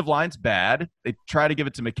offensive line's bad. They try to give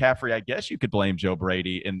it to McCaffrey. I guess you could blame Joe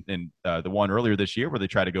Brady in the one earlier this year where they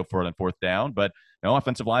tried to go for it on 4th down. But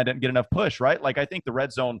offensive line didn't get enough push, right? Like, I think the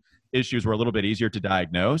red zone issues were a little bit easier to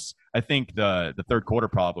diagnose. I think the third quarter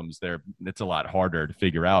problems there, it's a lot harder to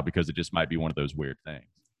figure out because it just might be one of those weird things.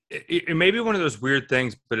 It may be one of those weird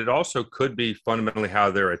things, but it also could be fundamentally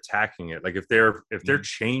how they're attacking it. Like if they're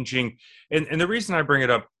changing, and the reason I bring it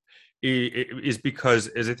up is because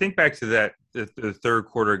as I think back to the third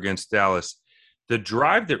quarter against Dallas, the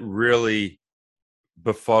drive that really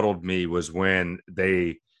befuddled me was when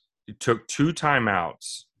they took 2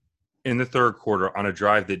 timeouts in the third quarter on a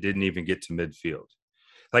drive that didn't even get to midfield.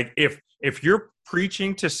 Like if you're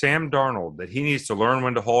preaching to Sam Darnold that he needs to learn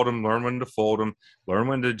when to hold him, learn when to fold him, learn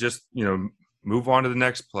when to just, move on to the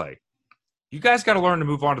next play. You guys got to learn to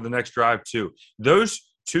move on to the next drive too. Those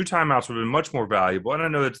 2 timeouts would have been much more valuable. And I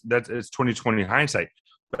know that's 2020 hindsight,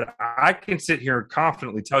 but I can sit here and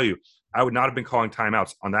confidently tell you, I would not have been calling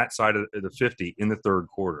timeouts on that side of the 50 in the third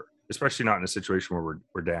quarter, especially not in a situation where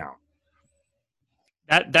we're down.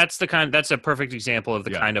 That's a perfect example of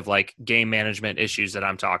the kind of like game management issues that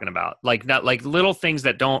I'm talking about. Like, not like little things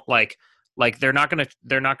that don't like they're not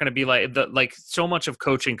gonna be like so much of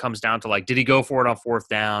coaching comes down to like, did he go for it on 4th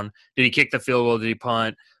down? Did he kick the field goal? Did he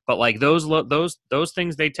punt? But like those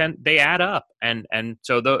things, they add up. And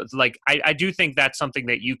so I do think that's something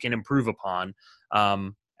that you can improve upon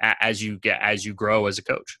as you grow as a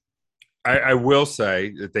coach. I will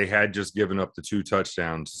say that they had just given up the 2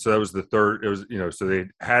 touchdowns. So that was the third. It was, so they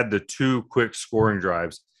had the 2 quick scoring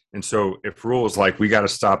drives. And so if Rule is like, we got to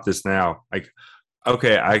stop this now, like,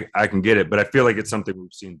 okay, I can get it. But I feel like it's something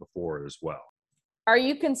we've seen before as well. Are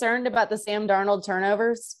you concerned about the Sam Darnold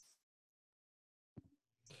turnovers?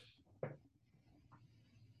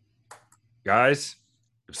 Guys,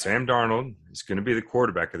 if Sam Darnold is going to be the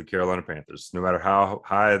quarterback of the Carolina Panthers, no matter how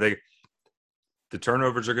high the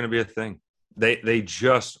turnovers are going to be a thing. They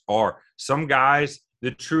just are. Some guys,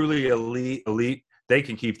 the truly elite, they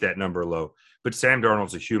can keep that number low. But Sam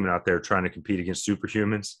Darnold's a human out there trying to compete against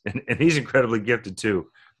superhumans, and he's incredibly gifted too.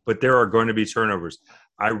 But there are going to be turnovers.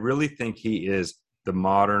 I really think he is the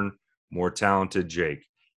modern, more talented Jake.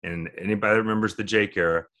 And anybody that remembers the Jake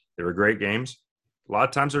era, there were great games. A lot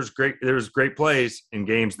of times there was great plays in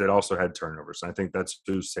games that also had turnovers. And I think that's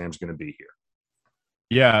who Sam's going to be here.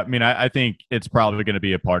 Yeah, I mean, I think it's probably going to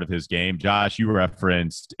be a part of his game. Josh, you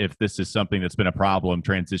referenced if this is something that's been a problem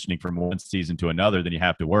transitioning from one season to another, then you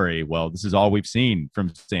have to worry. Well, this is all we've seen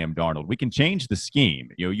from Sam Darnold. We can change the scheme.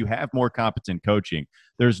 You have more competent coaching.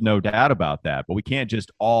 There's no doubt about that. But we can't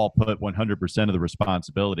just all put 100% of the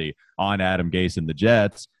responsibility on Adam Gase and the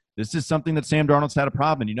Jets. This is something that Sam Darnold's had a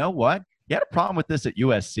problem. And you know what? He had a problem with this at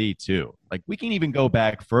USC too. Like, we can even go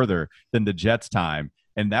back further than the Jets time.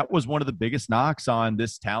 And that was one of the biggest knocks on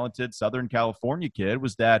this talented Southern California kid,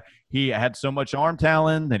 was that he had so much arm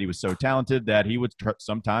talent, that he was so talented that he would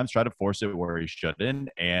sometimes try to force it where he shouldn't,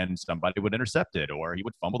 and somebody would intercept it, or he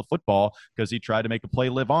would fumble the football because he tried to make a play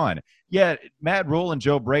live on. Yeah, Matt Rule and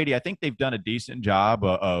Joe Brady, I think they've done a decent job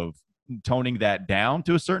of toning that down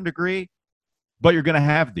to a certain degree, but you're going to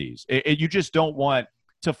have these. You just don't want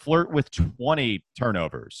to flirt with 20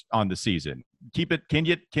 turnovers on the season. Keep it. Can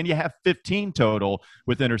you have 15 total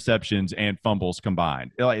with interceptions and fumbles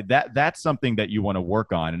combined? Like that's something that you want to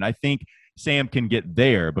work on. And I think Sam can get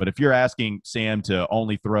there. But if you're asking Sam to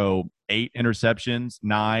only throw 8 interceptions,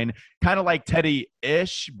 9, kind of like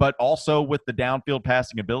Teddy-ish, but also with the downfield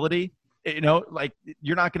passing ability, like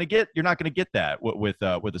you're not going to get that with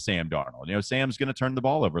a Sam Darnold. Sam's going to turn the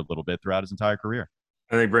ball over a little bit throughout his entire career.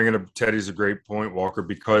 I think bringing up Teddy's a great point, Walker,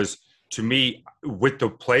 because to me, with the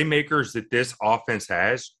playmakers that this offense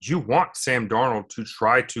has, you want Sam Darnold to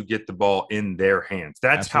try to get the ball in their hands.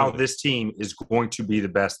 That's Absolutely. How this team is going to be the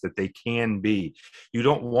best that they can be. You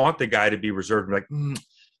don't want the guy to be reserved and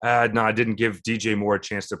no, I didn't give DJ Moore a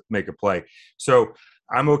chance to make a play. So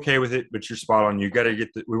I'm okay with it, but you're spot on. You got to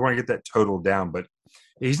we want to get that total down, but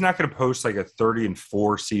he's not going to post like a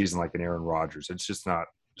 30-4 season like an Aaron Rodgers. It's just not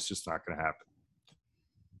going to happen.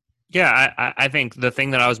 Yeah, I think the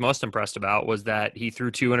thing that I was most impressed about was that he threw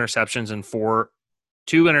 2 interceptions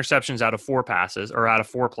out of 4 passes, or out of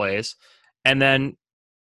 4 plays. And then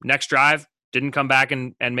next drive, didn't come back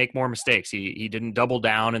and make more mistakes. He didn't double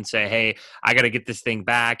down and say, hey, I got to get this thing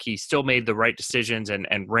back. He still made the right decisions and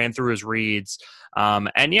ran through his reads.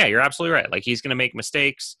 And yeah, you're absolutely right. Like, he's going to make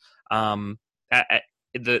mistakes.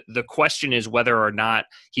 The question is whether or not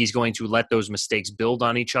he's going to let those mistakes build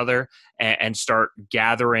on each other and start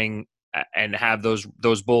gathering and have those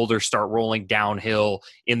boulders start rolling downhill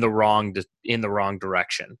in the wrong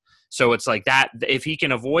direction. So it's like that. If he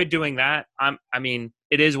can avoid doing that,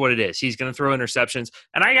 it is what it is. He's going to throw interceptions.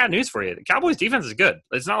 And I got news for you: the Cowboys' defense is good.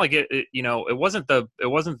 It's not like it wasn't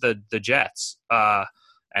the Jets,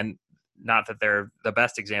 and not that they're the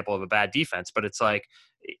best example of a bad defense, but it's like,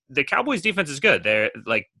 the Cowboys defense is good. They're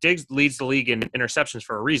like, Diggs leads the league in interceptions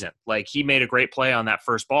for a reason. Like, he made a great play on that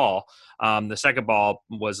first ball. The second ball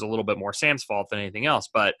was a little bit more Sam's fault than anything else,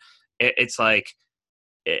 but it's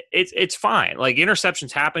fine. Like,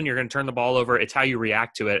 interceptions happen. You're going to turn the ball over. It's how you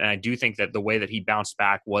react to it. And I do think that the way that he bounced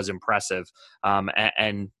back was impressive.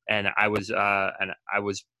 And I was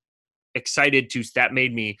excited that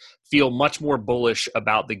made me feel much more bullish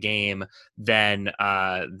about the game than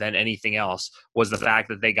anything else, was the fact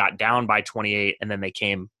that they got down by 28 and then they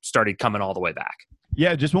started coming all the way back.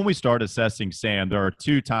 Yeah, just when we start assessing Sam, there are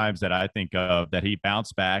 2 times that I think of that he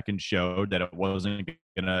bounced back and showed that it wasn't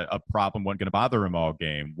a problem wasn't going to bother him all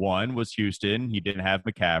game. One was Houston. He didn't have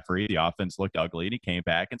McCaffrey. The offense looked ugly, and he came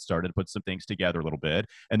back and started to put some things together a little bit.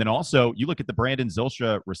 And then also, you look at the Brandon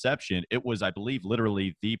Zylstra reception. It was, I believe,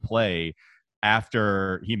 literally the play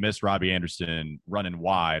after he missed Robbie Anderson running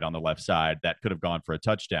wide on the left side that could have gone for a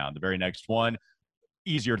touchdown. The very next one,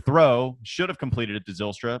 easier throw, should have completed it to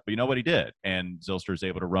Zylstra, but you know what he did? And Zylstra is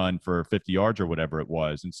able to run for 50 yards or whatever it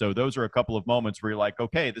was. And so those are a couple of moments where you're like,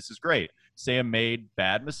 okay, this is great. Sam made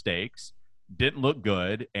bad mistakes, didn't look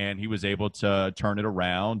good, and he was able to turn it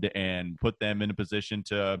around and put them in a position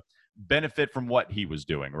to benefit from what he was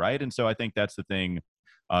doing, right? And so I think that's the thing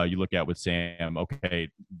you look at with Sam. Okay,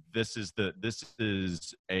 this is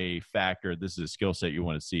a factor. This is a skill set you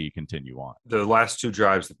want to see continue on. The last 2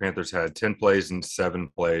 drives, the Panthers had 10 plays and 7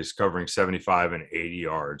 plays, covering 75 and 80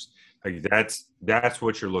 yards. Like, that's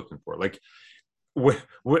what you're looking for. Like,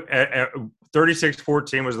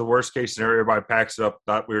 36-14 was the worst case scenario. Everybody packs it up,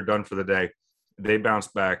 thought we were done for the day. They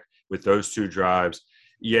bounced back. with those two drives.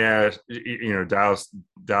 Yeah, Dallas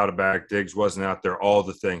dialed it back. Diggs wasn't out there, all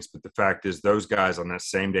the things. But the fact is those guys on that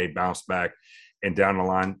same day bounced back and down the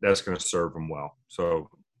line, that's going to serve them well. So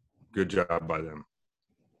good job by them.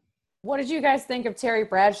 What did you guys think of Terry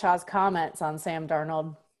Bradshaw's comments on Sam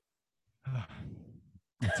Darnold?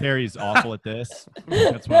 Terry's awful at this.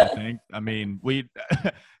 That's what I think. I mean,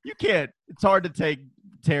 you can't, it's hard to take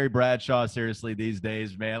Terry Bradshaw seriously these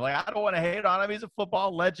days, man. Like, I don't want to hate on him. He's a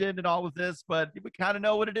football legend and all of this, but we kind of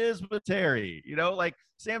know what it is with Terry. Like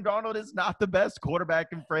Sam Darnold is not the best quarterback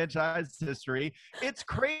in franchise history. It's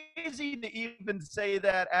crazy to even say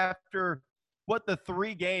that after the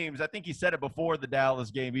 3 games, I think he said it before the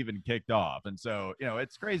Dallas game even kicked off. And so,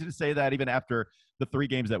 it's crazy to say that even after the 3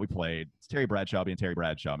 games that we played. It's Terry Bradshaw being Terry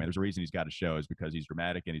Bradshaw, man. There's a reason he's got a show is because he's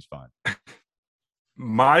dramatic and he's fun.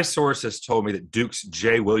 My sources told me that Duke's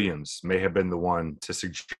Jay Williams may have been the one to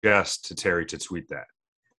suggest to Terry to tweet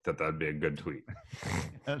that'd be a good tweet.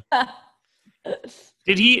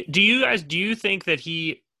 Do you think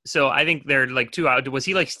that so I think they're like 2 out. Was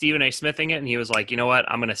he like Stephen A. Smithing it? And he was like, you know what?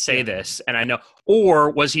 I'm going to say this. And I know,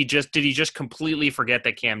 or did he just completely forget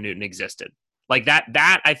that Cam Newton existed? Like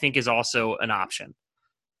that I think is also an option.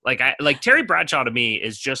 Like Terry Bradshaw to me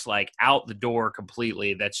is just like out the door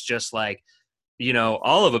completely. That's just like,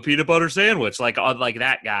 I'll have a peanut butter sandwich. Like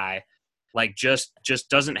that guy, like just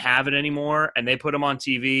doesn't have it anymore. And they put him on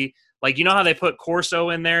TV. Like, you know how they put Corso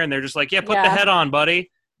in there and they're just like, yeah, put the head on, buddy.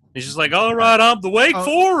 He's just like, all right, I'm the Wake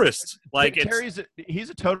Forest. Like he's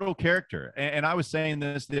a total character. And I was saying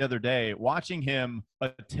this the other day, watching him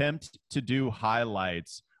attempt to do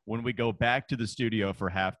highlights when we go back to the studio for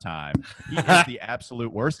halftime, he is the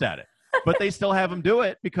absolute worst at it. But they still have him do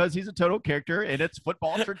it because he's a total character and it's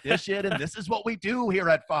football tradition. And this is what we do here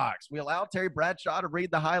at Fox. We allow Terry Bradshaw to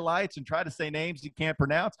read the highlights and try to say names he can't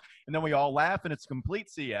pronounce. And then we all laugh and it's complete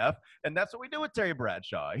CF. And that's what we do with Terry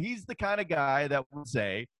Bradshaw. He's the kind of guy that would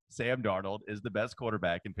say Sam Darnold is the best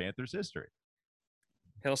quarterback in Panthers history.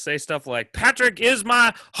 He'll say stuff like, Patrick is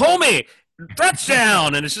my homie,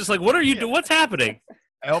 touchdown. And it's just like, what are you doing? What's happening?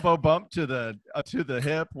 Elbow bump to the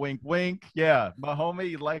hip, wink, wink. Yeah, my homie,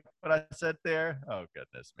 you like what I said there? Oh,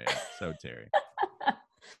 goodness, man. So Terry.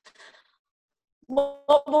 Well,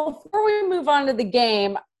 before we move on to the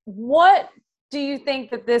game, what do you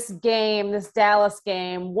think that this Dallas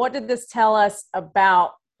game, what did this tell us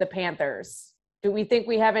about the Panthers? Do we think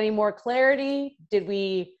we have any more clarity?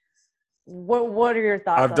 What are your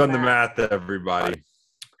thoughts? I've done the math, everybody.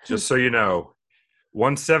 Just so you know,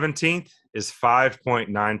 1/17 is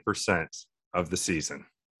 5.9% of the season.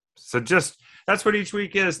 So that's what each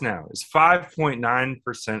week is now. It's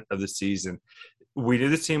 5.9% of the season. We knew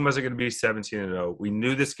this team wasn't going to be 17-0. We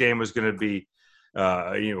knew this game was going to be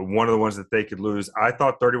one of the ones that they could lose. I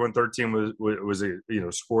thought 31-13 was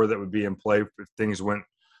a score that would be in play if things went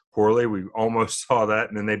poorly. We almost saw that,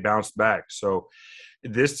 and then they bounced back. So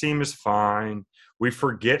this team is fine. We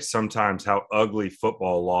forget sometimes how ugly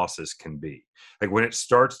football losses can be. Like when it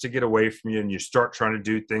starts to get away from you and you start trying to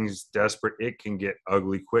do things desperate, it can get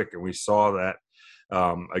ugly quick. And we saw that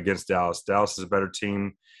against Dallas. Dallas is a better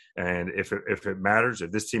team. And if it matters,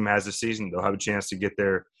 if this team has a season, they'll have a chance to get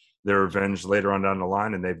their revenge later on down the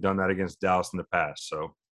line. And they've done that against Dallas in the past.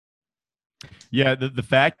 So. Yeah, the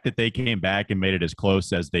fact that they came back and made it as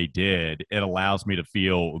close as they did, it allows me to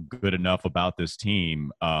feel good enough about this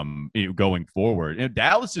team going forward.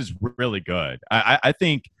 Dallas is really good. I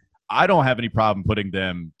think I don't have any problem putting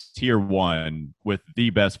them tier 1 with the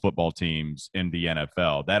best football teams in the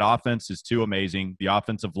NFL. That offense is too amazing. The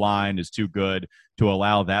offensive line is too good to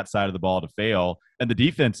allow that side of the ball to fail. And the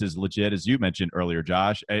defense is legit, as you mentioned earlier,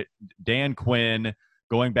 Josh. Dan Quinn,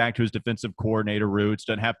 going back to his defensive coordinator roots,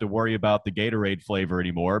 doesn't have to worry about the Gatorade flavor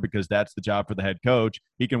anymore because that's the job for the head coach.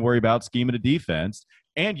 He can worry about scheming a defense.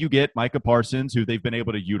 And you get Micah Parsons, who they've been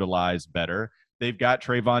able to utilize better. They've got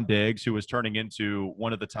Trayvon Diggs, who is turning into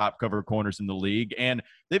one of the top cover corners in the league. And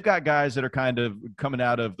they've got guys that are kind of coming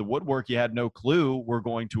out of the woodwork. You had no clue were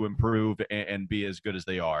going to improve and be as good as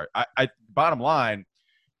they are. Bottom line,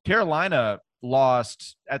 Carolina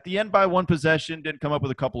lost at the end by 1 possession, didn't come up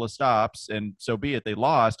with a couple of stops, and so be it. They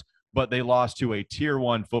lost, but they lost to a tier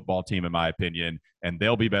 1 football team, in my opinion, and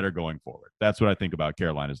they'll be better going forward. That's what I think about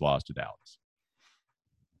Carolina's loss to Dallas.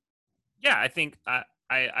 Yeah, I think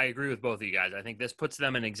I agree with both of you guys. I think this puts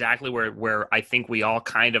them in exactly where I think we all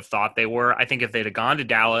kind of thought they were. I think if they'd have gone to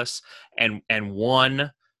Dallas and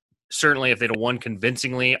won, certainly if they'd have won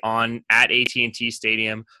convincingly at AT&T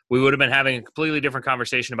Stadium, we would have been having a completely different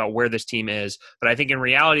conversation about where this team is. But I think in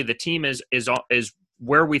reality, the team is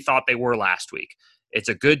where we thought they were last week. It's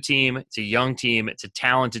a good team. It's a young team. It's a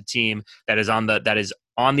talented team that is on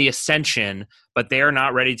on the ascension, but they are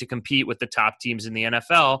not ready to compete with the top teams in the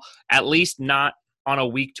NFL, at least not on a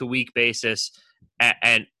week-to-week basis.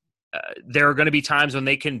 And there are going to be times when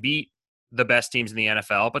they can beat the best teams in the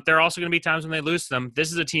NFL, but there are also going to be times when they lose to them.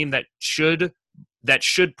 This is a team that should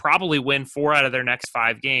probably win 4 out of their next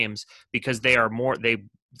 5 games, because they are more they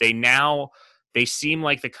seem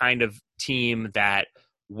like the kind of team that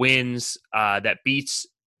wins, that beats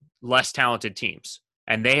less talented teams.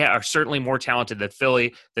 And they are certainly more talented than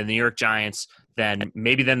Philly, than the New York Giants, than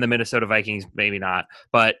the Minnesota Vikings, maybe not.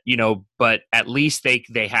 But, but at least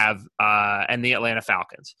they have, and the Atlanta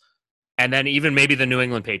Falcons. And then even maybe the New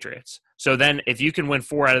England Patriots. So then if you can win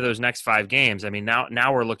 4 out of those next 5 games, I mean,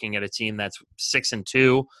 now we're looking at a team that's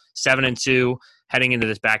 6-2, 7-2 heading into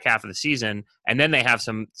this back half of the season. And then they have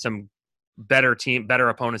some better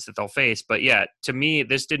opponents that they'll face. But yeah, to me,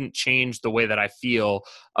 this didn't change the way that I feel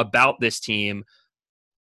about this team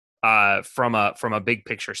from a big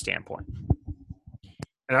picture standpoint.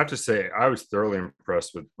 And I have to say, I was thoroughly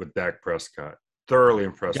impressed with Dak Prescott. Thoroughly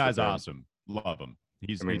impressed. The guy's awesome. Love him.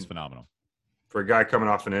 He's phenomenal. For a guy coming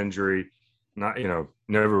off an injury,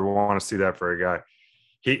 never want to see that for a guy.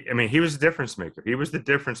 He was a difference maker. He was the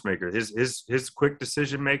difference maker. His quick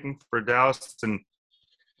decision making for Dallas, and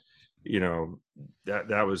he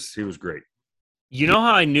was great. You know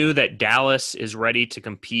how I knew that Dallas is ready to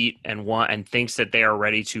compete and thinks that they are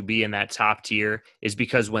ready to be in that top tier is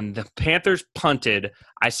because when the Panthers punted,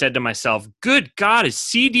 I said to myself, "Good God, is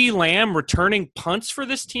CeeDee Lamb returning punts for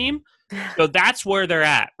this team?" So that's where they're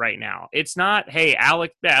at right now. It's not, hey,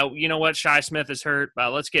 Alex, you know what? Shi Smith is hurt.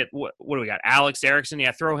 Let's get, what do we got? Alex Erickson.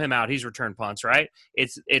 Yeah, throw him out. He's returned punts, right?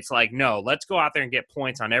 It's like, no, let's go out there and get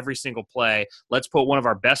points on every single play. Let's put one of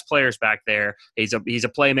our best players back there. He's a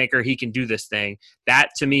playmaker. He can do this thing. That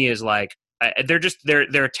to me is like,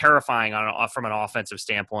 they're terrifying from an offensive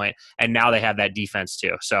standpoint, and now they have that defense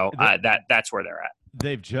too. So that's where they're at.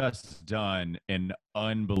 They've just done an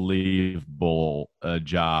unbelievable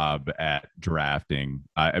job at drafting.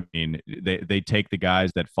 I mean, they take the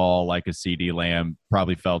guys that fall, like a CeeDee Lamb,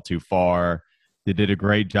 probably fell too far. They did a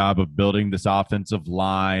great job of building this offensive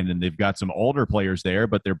line, and they've got some older players there,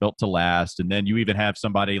 but they're built to last. And then you even have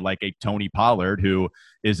somebody like a Tony Pollard, who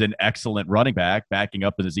is an excellent running back, backing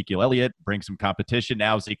up with Ezekiel Elliott, brings some competition.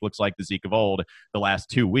 Now Zeke looks like the Zeke of old the last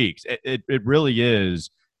 2 weeks. It really is.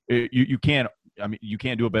 You can't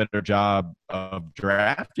do a better job of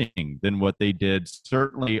drafting than what they did,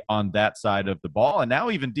 certainly on that side of the ball. And now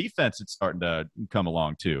even defense is starting to come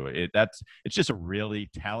along too. It's just a really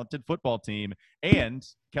talented football team. And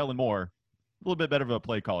Kellen Moore, a little bit better of a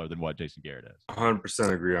play caller than what Jason Garrett is.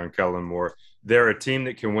 100% agree on Kellen Moore. They're a team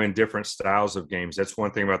that can win different styles of games. That's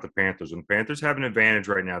one thing about the Panthers. When the Panthers have an advantage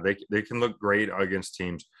right now, they can look great against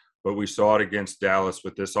teams. But we saw it against Dallas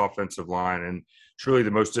with this offensive line, and truly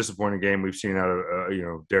the most disappointing game we've seen out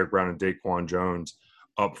of Derrick Brown and Daquan Jones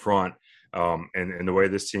up front, and the way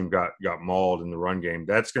this team got mauled in the run game.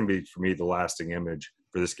 That's going to be, for me, the lasting image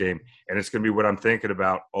for this game, and it's going to be what I'm thinking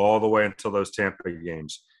about all the way until those Tampa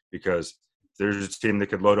games, because there's a team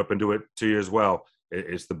that could load up and do it to you as well.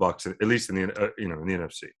 It's the Bucs, at least in the in the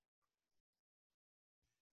NFC.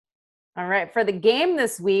 All right, for the game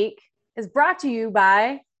this week is brought to you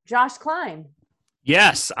by Josh Klein.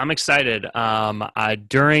 Yes, I'm excited. Once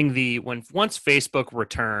Facebook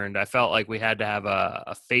returned, I felt like we had to have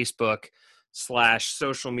a Facebook /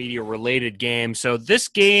 social media related game. So this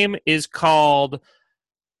game is called,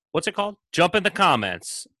 what's it called? Jump in the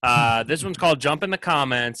Comments. This one's called Jump in the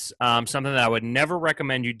Comments. Something that I would never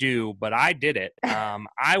recommend you do, but I did it.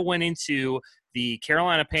 I went into the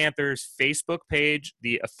Carolina Panthers Facebook page,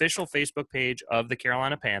 the official Facebook page of the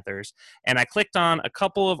Carolina Panthers, and I clicked on a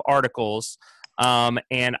couple of articles,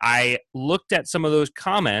 and I looked at some of those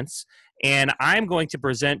comments, and I'm going to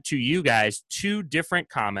present to you guys 2 different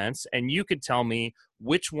comments, and you could tell me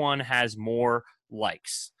which one has more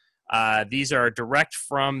likes. These are direct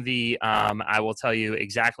from the I will tell you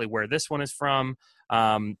exactly where this one is from.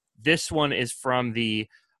 This one is from the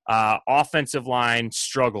offensive line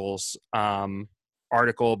struggles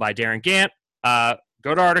article by Darren Gant.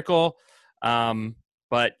 Go to article.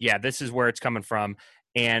 But yeah, this is where it's coming from.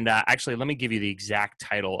 And actually, let me give you the exact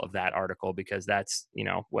title of that article, because that's,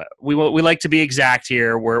 we like to be exact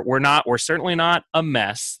here. We're certainly not a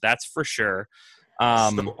mess. That's for sure.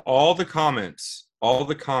 So all the comments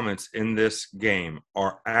in this game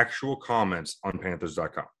are actual comments on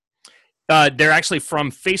Panthers.com. They're actually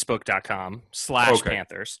from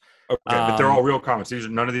Facebook.com/Panthers. Okay, but they're all real comments.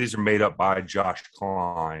 None of these are made up by Josh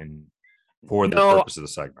Klein for the purpose of the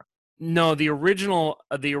segment. No, the original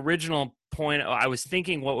point, I was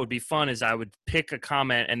thinking what would be fun is I would pick a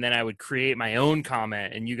comment and then I would create my own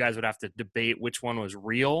comment, and you guys would have to debate which one was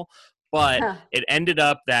real. But it ended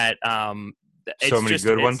up that it's so many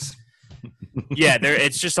good ones. Yeah,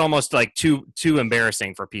 it's just almost like too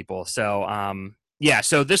embarrassing for people. So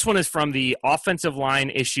so this one is from the offensive line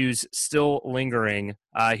issues still lingering.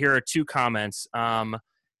 Here are 2 comments.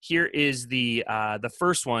 Here is the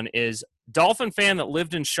first one is, Dolphin fan that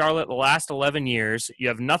lived in Charlotte the last 11 years. You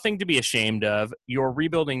have nothing to be ashamed of. You're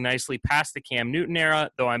rebuilding nicely past the Cam Newton era.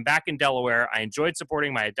 Though I'm back in Delaware, I enjoyed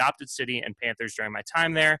supporting my adopted city and Panthers during my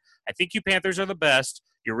time there. I think you Panthers are the best.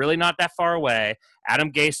 You're really not that far away.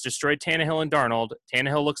 Adam Gase destroyed Tannehill and Darnold.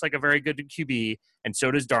 Tannehill looks like a very good QB, and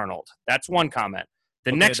so does Darnold. That's one comment.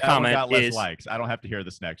 The next comment got less is likes. I don't have to hear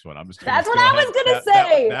this next one. I'm just. That's what I was gonna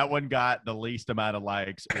say. That one got the least amount of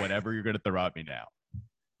likes. Whatever you're gonna throw at me now.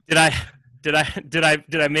 Did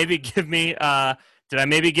I maybe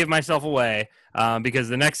give myself away? Because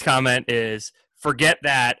the next comment is, forget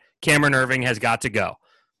that, Cameron Irving has got to go.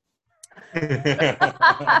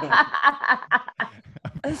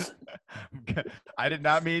 I did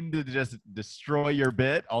not mean to just destroy your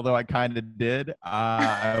bit, although I kind of did.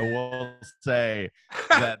 I will say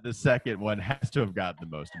that the second one has to have got the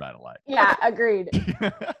most amount of likes. Yeah, agreed.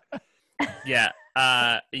 Yeah,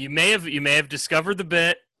 you may have discovered the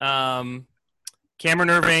bit. Cameron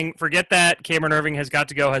Irving, forget that. Cameron Irving has got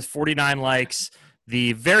to go, has 49 likes.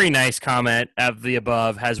 The very nice comment of the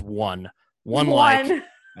above has one like.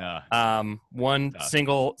 One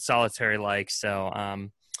single solitary like. So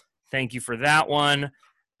thank you for that one.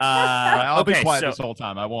 I'll be quiet this whole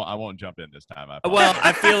time. I won't jump in this time. I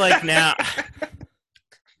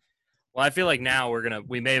feel like now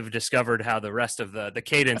we may have discovered how the rest of the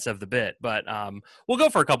cadence of the bit, but we'll go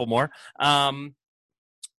for a couple more.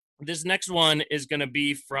 This next one is going to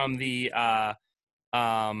be from the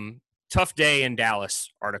Tough Day in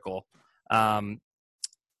Dallas article.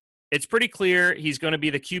 It's pretty clear he's going to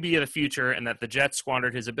be the QB of the future and that the Jets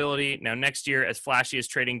squandered his ability. Now, next year, as flashy as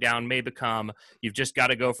trading down may become, you've just got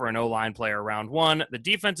to go for an O-line player round 1. The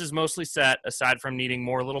defense is mostly set, aside from needing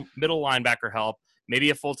more little middle linebacker help,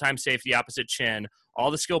 maybe a full-time safety opposite Chin.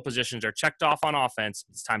 All the skill positions are checked off on offense.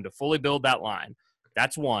 It's time to fully build that line.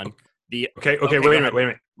 That's one. Okay, wait a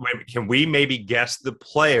minute. Can we maybe guess the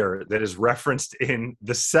player that is referenced in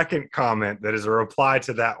the second comment that is a reply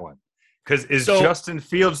to that one? Because Justin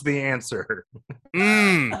Fields the answer?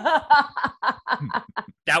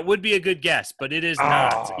 That would be a good guess, but it is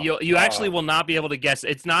not. You actually will not be able to guess.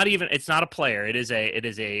 It's not a player. It is a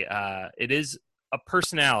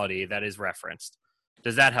personality that is referenced.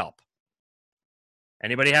 Does that help?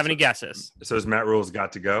 Anybody have any guesses? So has Matt Rule's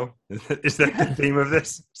got to go? Is that the theme of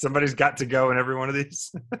this? Somebody's got to go in every one of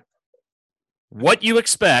these? What you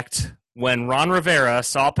expect when Ron Rivera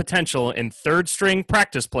saw potential in third-string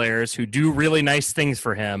practice players who do really nice things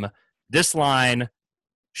for him, this line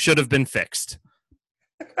should have been fixed.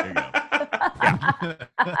 There you go.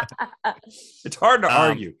 It's hard to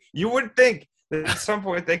argue. You would think that at some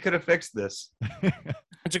point they could have fixed this.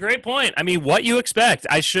 It's a great point. I mean, what you expect.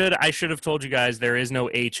 I should have told you guys there is no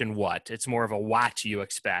H in what. It's more of a what you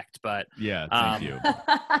expect. But yeah, thank you.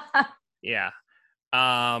 Yeah.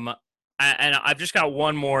 And I've just got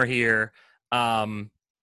one more here. The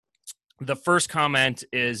first comment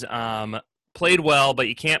is played well, but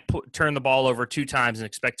you can't turn the ball over 2 times and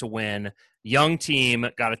expect to win. Young team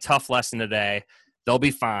got a tough lesson today. They'll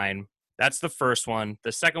be fine. That's the first one.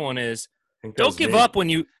 The second one is don't give up when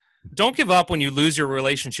you lose your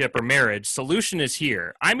relationship or marriage. Solution is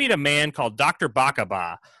here. I meet a man called Dr.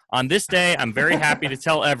 Bakaba. On this day, I'm very happy to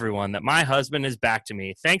tell everyone that my husband is back to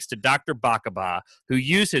me, thanks to Dr. Bakaba, who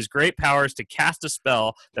used his great powers to cast a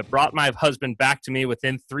spell that brought my husband back to me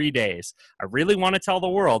within 3 days. I really want to tell the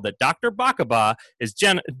world that Dr. Bakaba is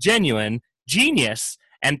genuine, genius,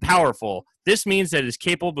 and powerful. This means that it is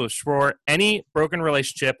capable to restore any broken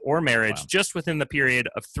relationship or marriage just within the period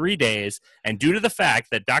of 3 days. And due to the fact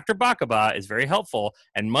that Dr. Bakaba is very helpful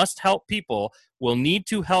and must help people will need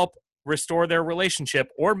to help restore their relationship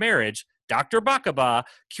or marriage, Dr. Bakaba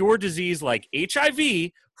cure disease like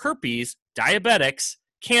HIV, herpes, diabetics,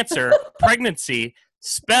 cancer, pregnancy,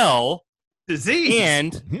 spell, disease,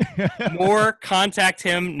 and more. Contact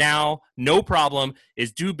him now. No problem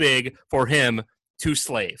is too big for him to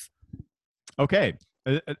slave. Okay.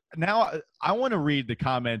 Now I want to read the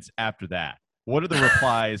comments after that. What are the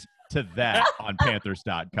replies to that on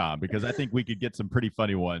Panthers.com? Because I think we could get some pretty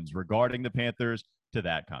funny ones regarding the Panthers to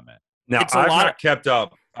that comment. Now, I've not kept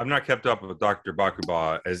up with Dr.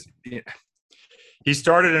 Bakaba, as he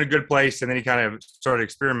started in a good place and then he kind of started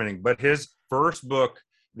experimenting. But his first book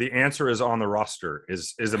The answer is on the roster.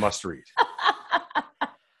 Is a must read. I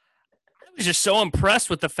was just so impressed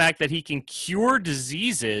with the fact that he can cure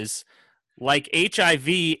diseases like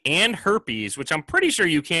HIV and herpes, which I'm pretty sure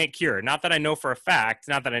you can't cure. Not that I know for a fact,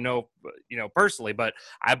 not that I know, personally, but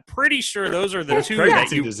I'm pretty sure those are the two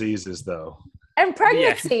that you diseases, though. And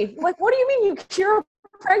pregnancy. Yeah. Like, what do you mean you cure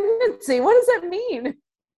pregnancy? What does that mean?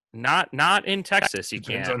 Not in Texas. You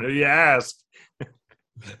Depends can't. on who you ask.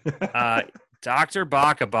 Dr.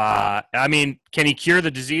 Bakaba. I mean, can he cure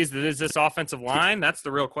the disease that is this offensive line? That's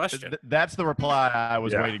the real question. That's the reply I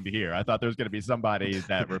was waiting to hear. I thought there was going to be somebody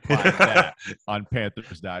that replied that on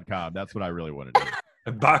Panthers.com. That's what I really wanted to hear.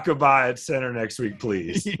 Bakaba at center next week,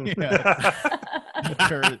 please. sure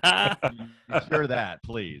that,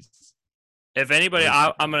 please. If anybody,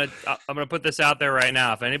 I'm gonna put this out there right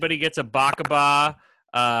now. If anybody gets a Bakaba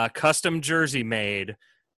custom jersey made,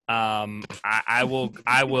 I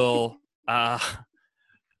will. I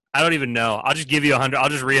don't even know. I'll just give you $100. I'll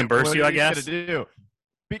just reimburse you, I guess.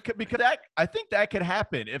 Because I think that could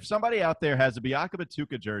happen. If somebody out there has a Biaka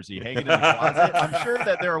Batuka jersey hanging in the closet, I'm sure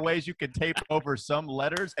that there are ways you can tape over some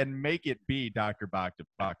letters and make it be Dr.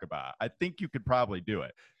 Bakaba. I think you could probably do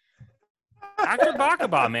it. Dr.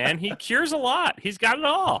 Bakaba, man, he cures a lot. He's got it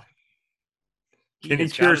all. Can he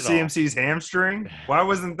cure CMC's hamstring? Why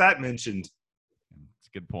wasn't that mentioned? That's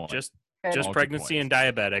a good point. Just pregnancy and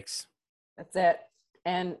diabetics. That's it.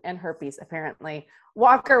 And herpes, apparently.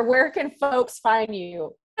 Walker, where can folks find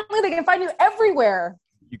you? Apparently, they can find you everywhere.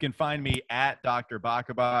 You can find me at Dr.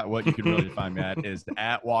 Bakaba. What you can really find me at is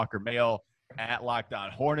at Walker Mail, at Locked On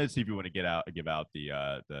Hornets. If you want to give out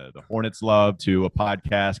the Hornets love to a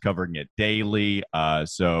podcast covering it daily.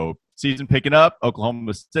 So season picking up.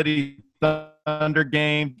 Oklahoma City Thunder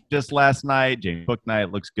game just last night. James Book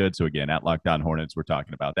night looks good. So again, at Locked On Hornets, we're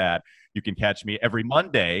talking about that. You can catch me every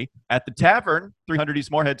Monday at the Tavern, 300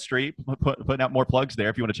 East Morehead Street, putting out more plugs there.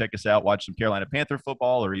 If you want to check us out, watch some Carolina Panther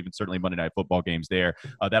football or even certainly Monday Night Football games there.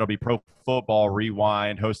 That'll be Pro Football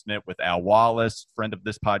Rewind, hosting it with Al Wallace, friend of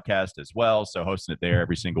this podcast as well. So hosting it there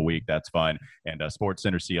every single week. That's fun. And Sports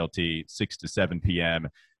Center CLT, 6 to 7 p.m.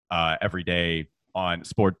 Every day on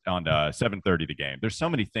 7:30 the game. There's so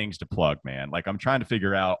many things to plug, man. Like, I'm trying to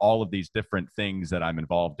figure out all of these different things that I'm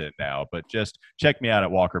involved in now, but just check me out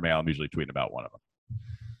at Walker Mail. I'm usually tweeting about one of them.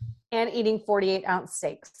 And eating 48-ounce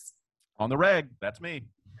steaks. On the reg. That's me.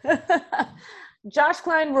 Josh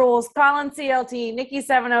Klein rules. Colin CLT. Nikki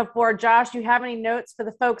 704. Josh, do you have any notes for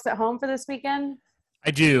the folks at home for this weekend?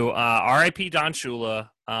 I do. R.I.P. Don Shula.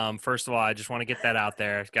 First of all, I just want to get that out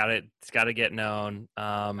there. It's got to get known.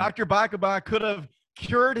 Dr. Bakaba could have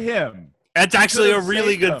cured him. That's actually a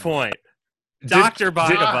really good point. Dr.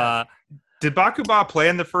 Bakaba. Did Bakaba play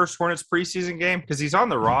in the first Hornets preseason game? Because he's on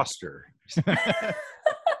the roster.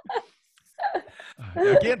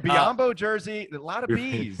 Again, Biombo jersey, a lot of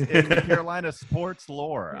B's in Carolina sports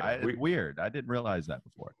lore. Weird. I didn't realize that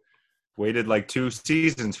before. Waited like 2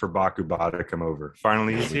 seasons for Bakaba to come over.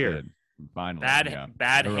 Finally, he's here. Finally,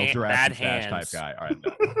 bad hands type guy. All right.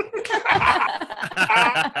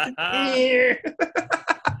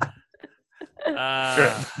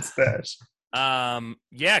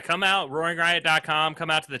 Come out, roaringriot.com,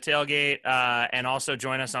 come out to the tailgate, and also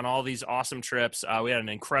join us on all these awesome trips. We had an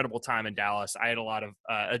incredible time in Dallas. I had a lot of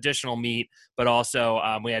additional meat, but also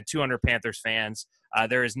we had 200 Panthers fans.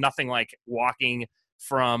 There is nothing like walking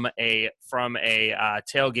from a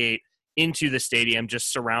tailgate into the stadium,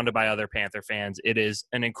 just surrounded by other Panther fans. It is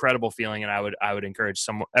an incredible feeling, and I would encourage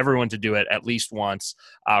everyone to do it at least once.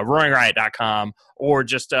 RoaringRiot.com, or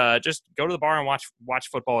just go to the bar and watch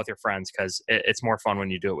football with your friends, because it's more fun when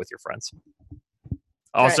you do it with your friends.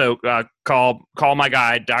 Also, call my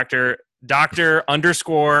guy, Dr. _Bakaba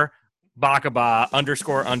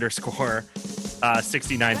 _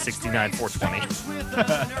 6969 420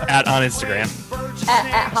 on Instagram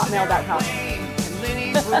at hotmail.com.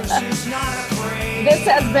 This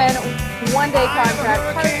has been One Day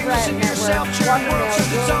Contract, part of the Riot Network. Walker Mail,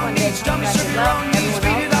 your One Day Contract.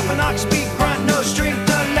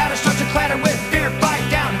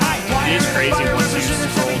 It is crazy